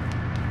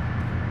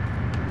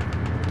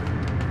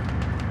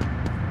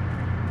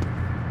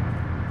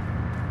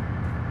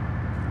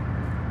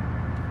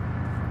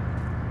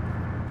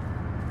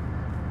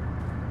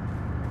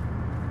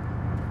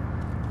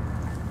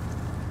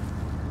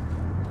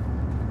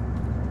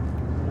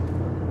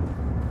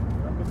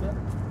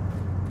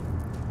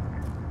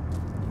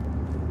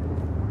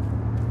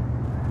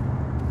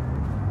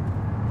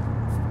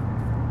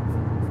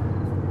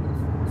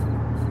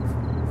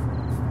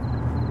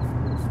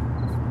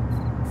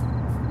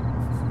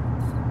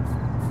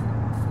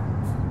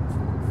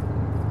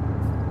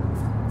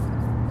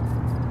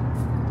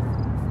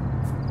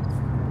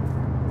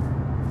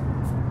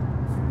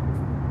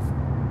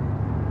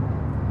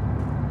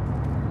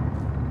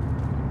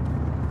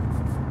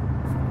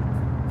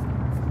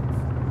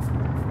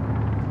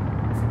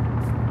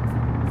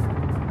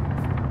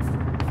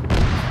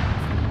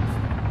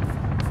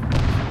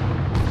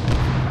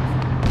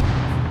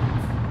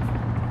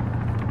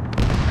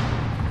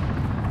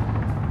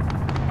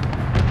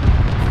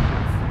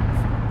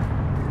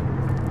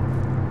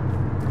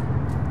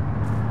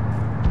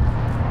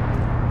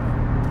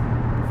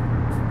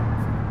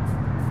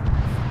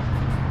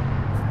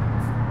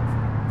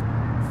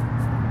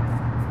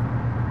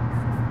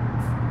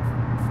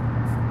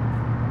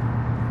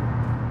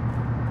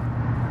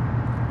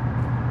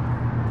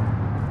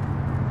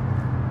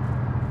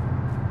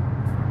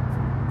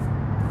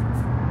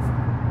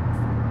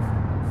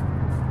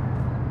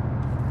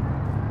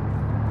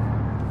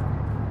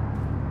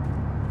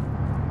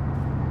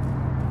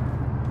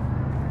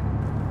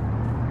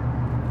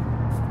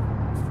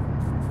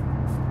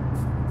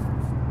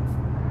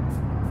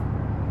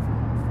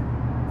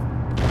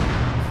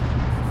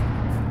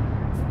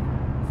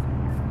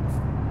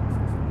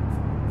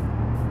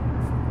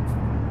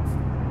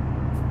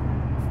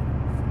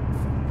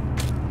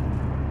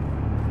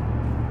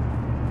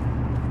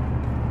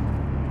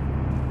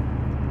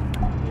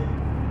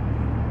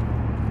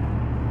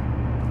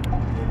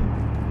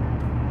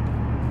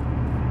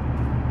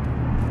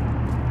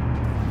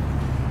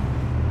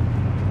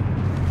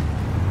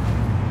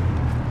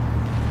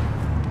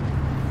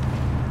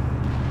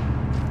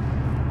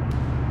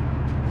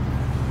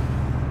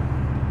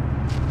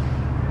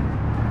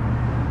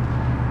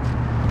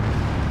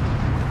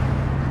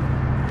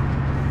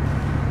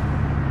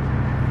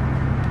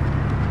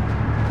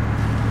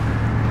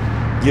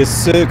 You're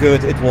so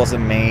good, it was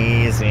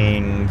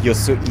amazing. You're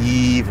so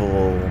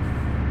evil.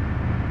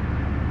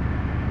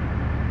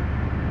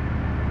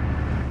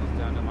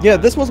 Yeah,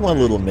 this was one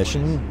little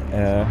mission.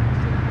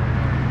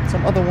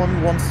 Some other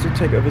one wants to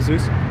take over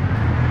Zeus.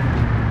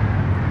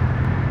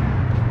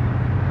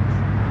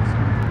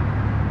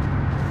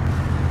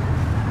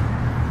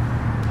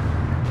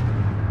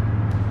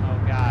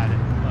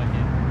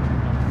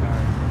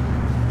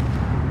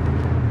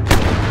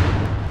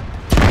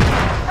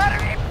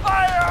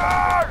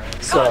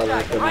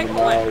 Contact, right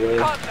away.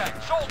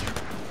 Contact, soldier.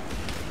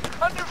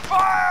 Under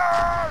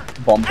fire!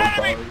 Bomb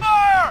Enemy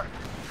fire!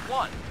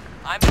 One,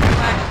 I'm in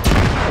action.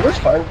 I wish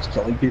fire was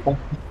killing people.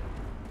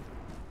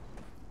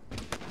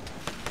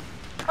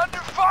 Under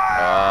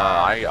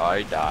fire!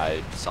 I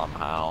died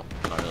somehow.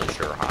 Not really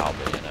sure how,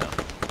 but you know.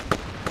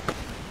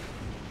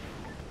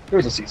 There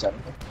was a C7.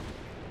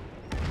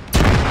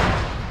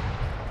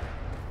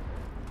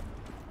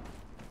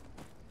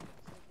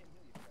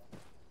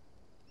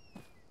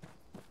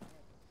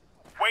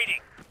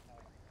 Waiting.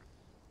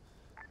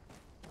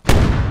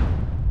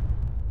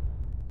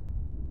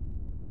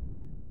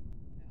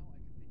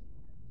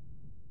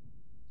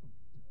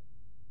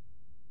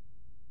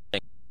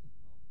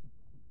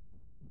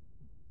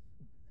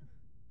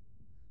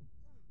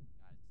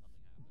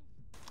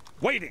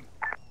 Waiting.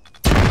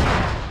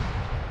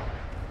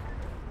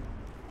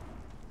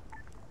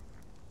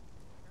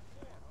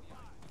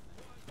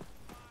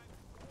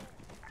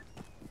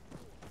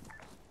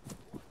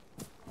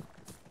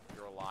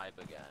 You're alive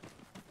again.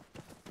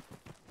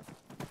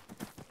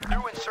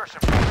 New insertion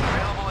point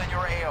available in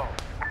your AO.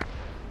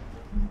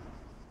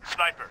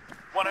 Sniper,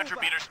 100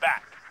 meters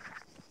back.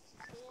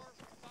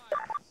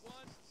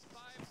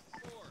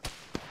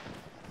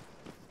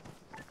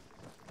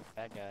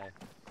 That guy.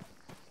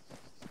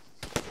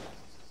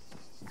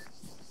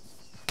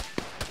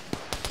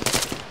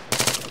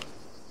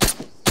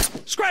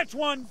 Scratch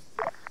one!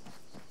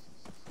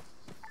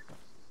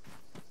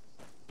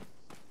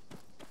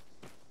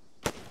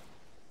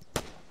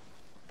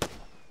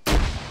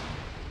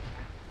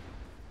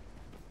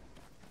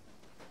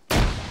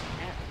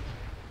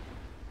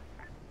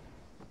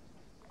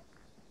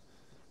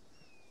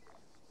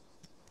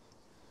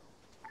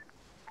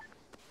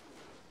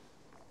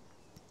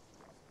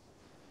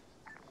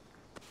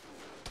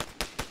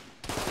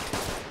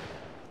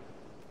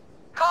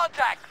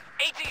 Contact!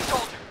 AT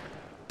soldier!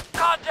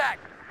 Contact!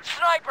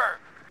 Sniper!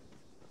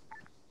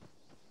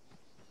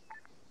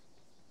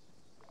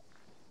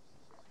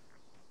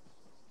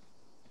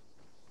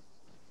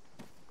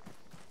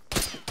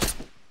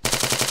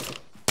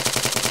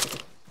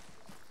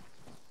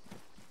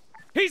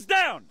 He's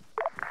down!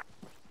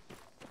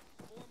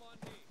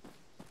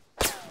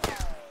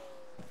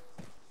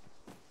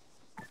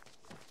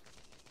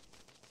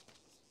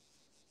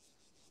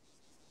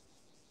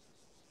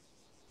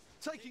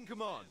 Taking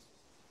command.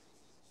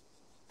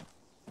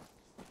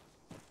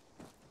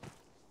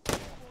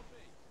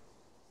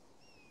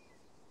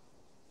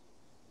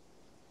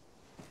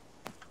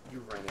 You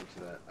ran into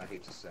that, I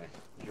hate to say.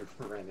 You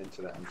ran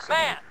into that, I'm sorry.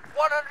 Man!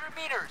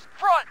 100 meters!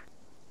 Front!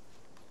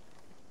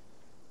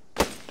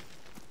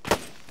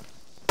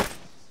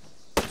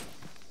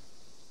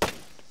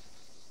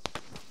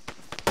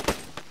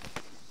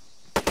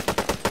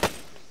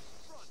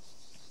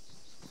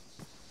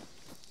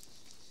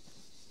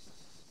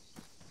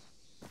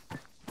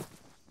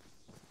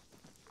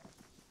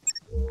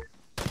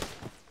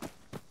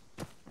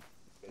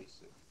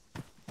 Basic.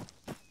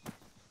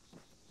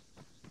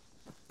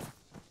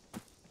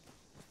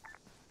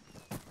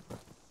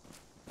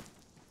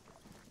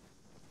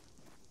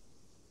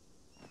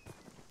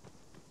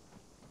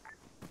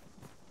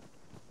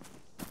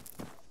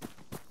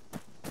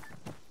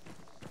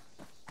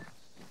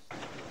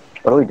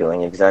 What are we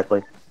doing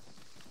exactly?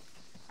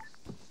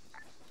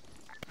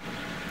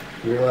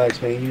 Relax,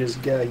 man. You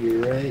just got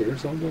here, right? Or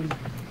something?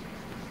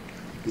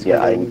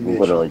 Yeah, I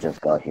literally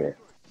just got here.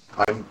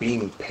 I'm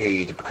being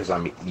paid because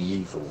I'm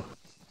evil.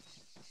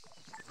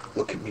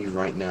 Look at me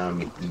right now,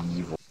 I'm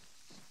evil.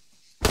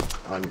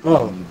 I'm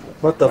Oh, evil.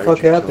 what the Why fuck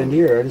did you happened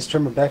kill me? here? I just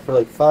turned my back for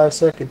like 5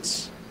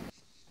 seconds.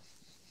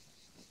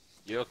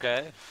 You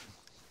okay?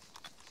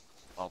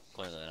 Well,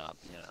 clearly not,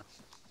 you know.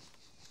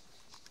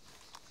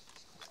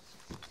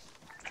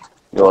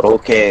 You're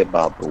okay,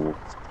 Babu.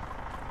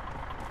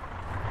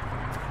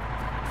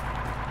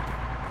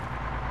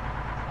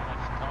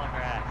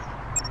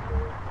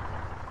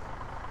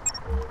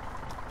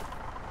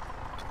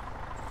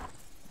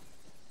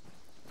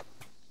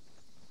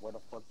 Where the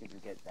fuck did you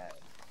get that?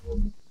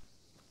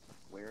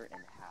 Where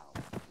and how?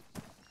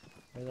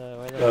 Where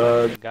the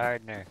fuck is the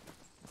gardener?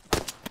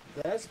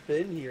 That's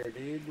been here,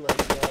 dude. Like,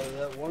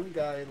 that one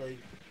guy, like,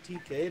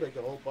 TK'd like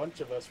a whole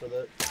bunch of us for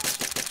that.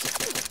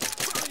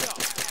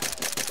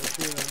 Don't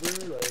you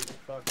remember? Like,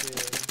 fucking,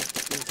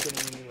 he was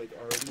sending me, like,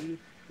 Artie,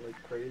 like,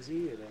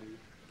 crazy, and then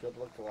killed,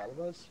 like, a lot of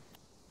us.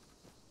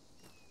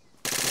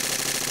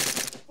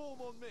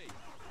 Form on me.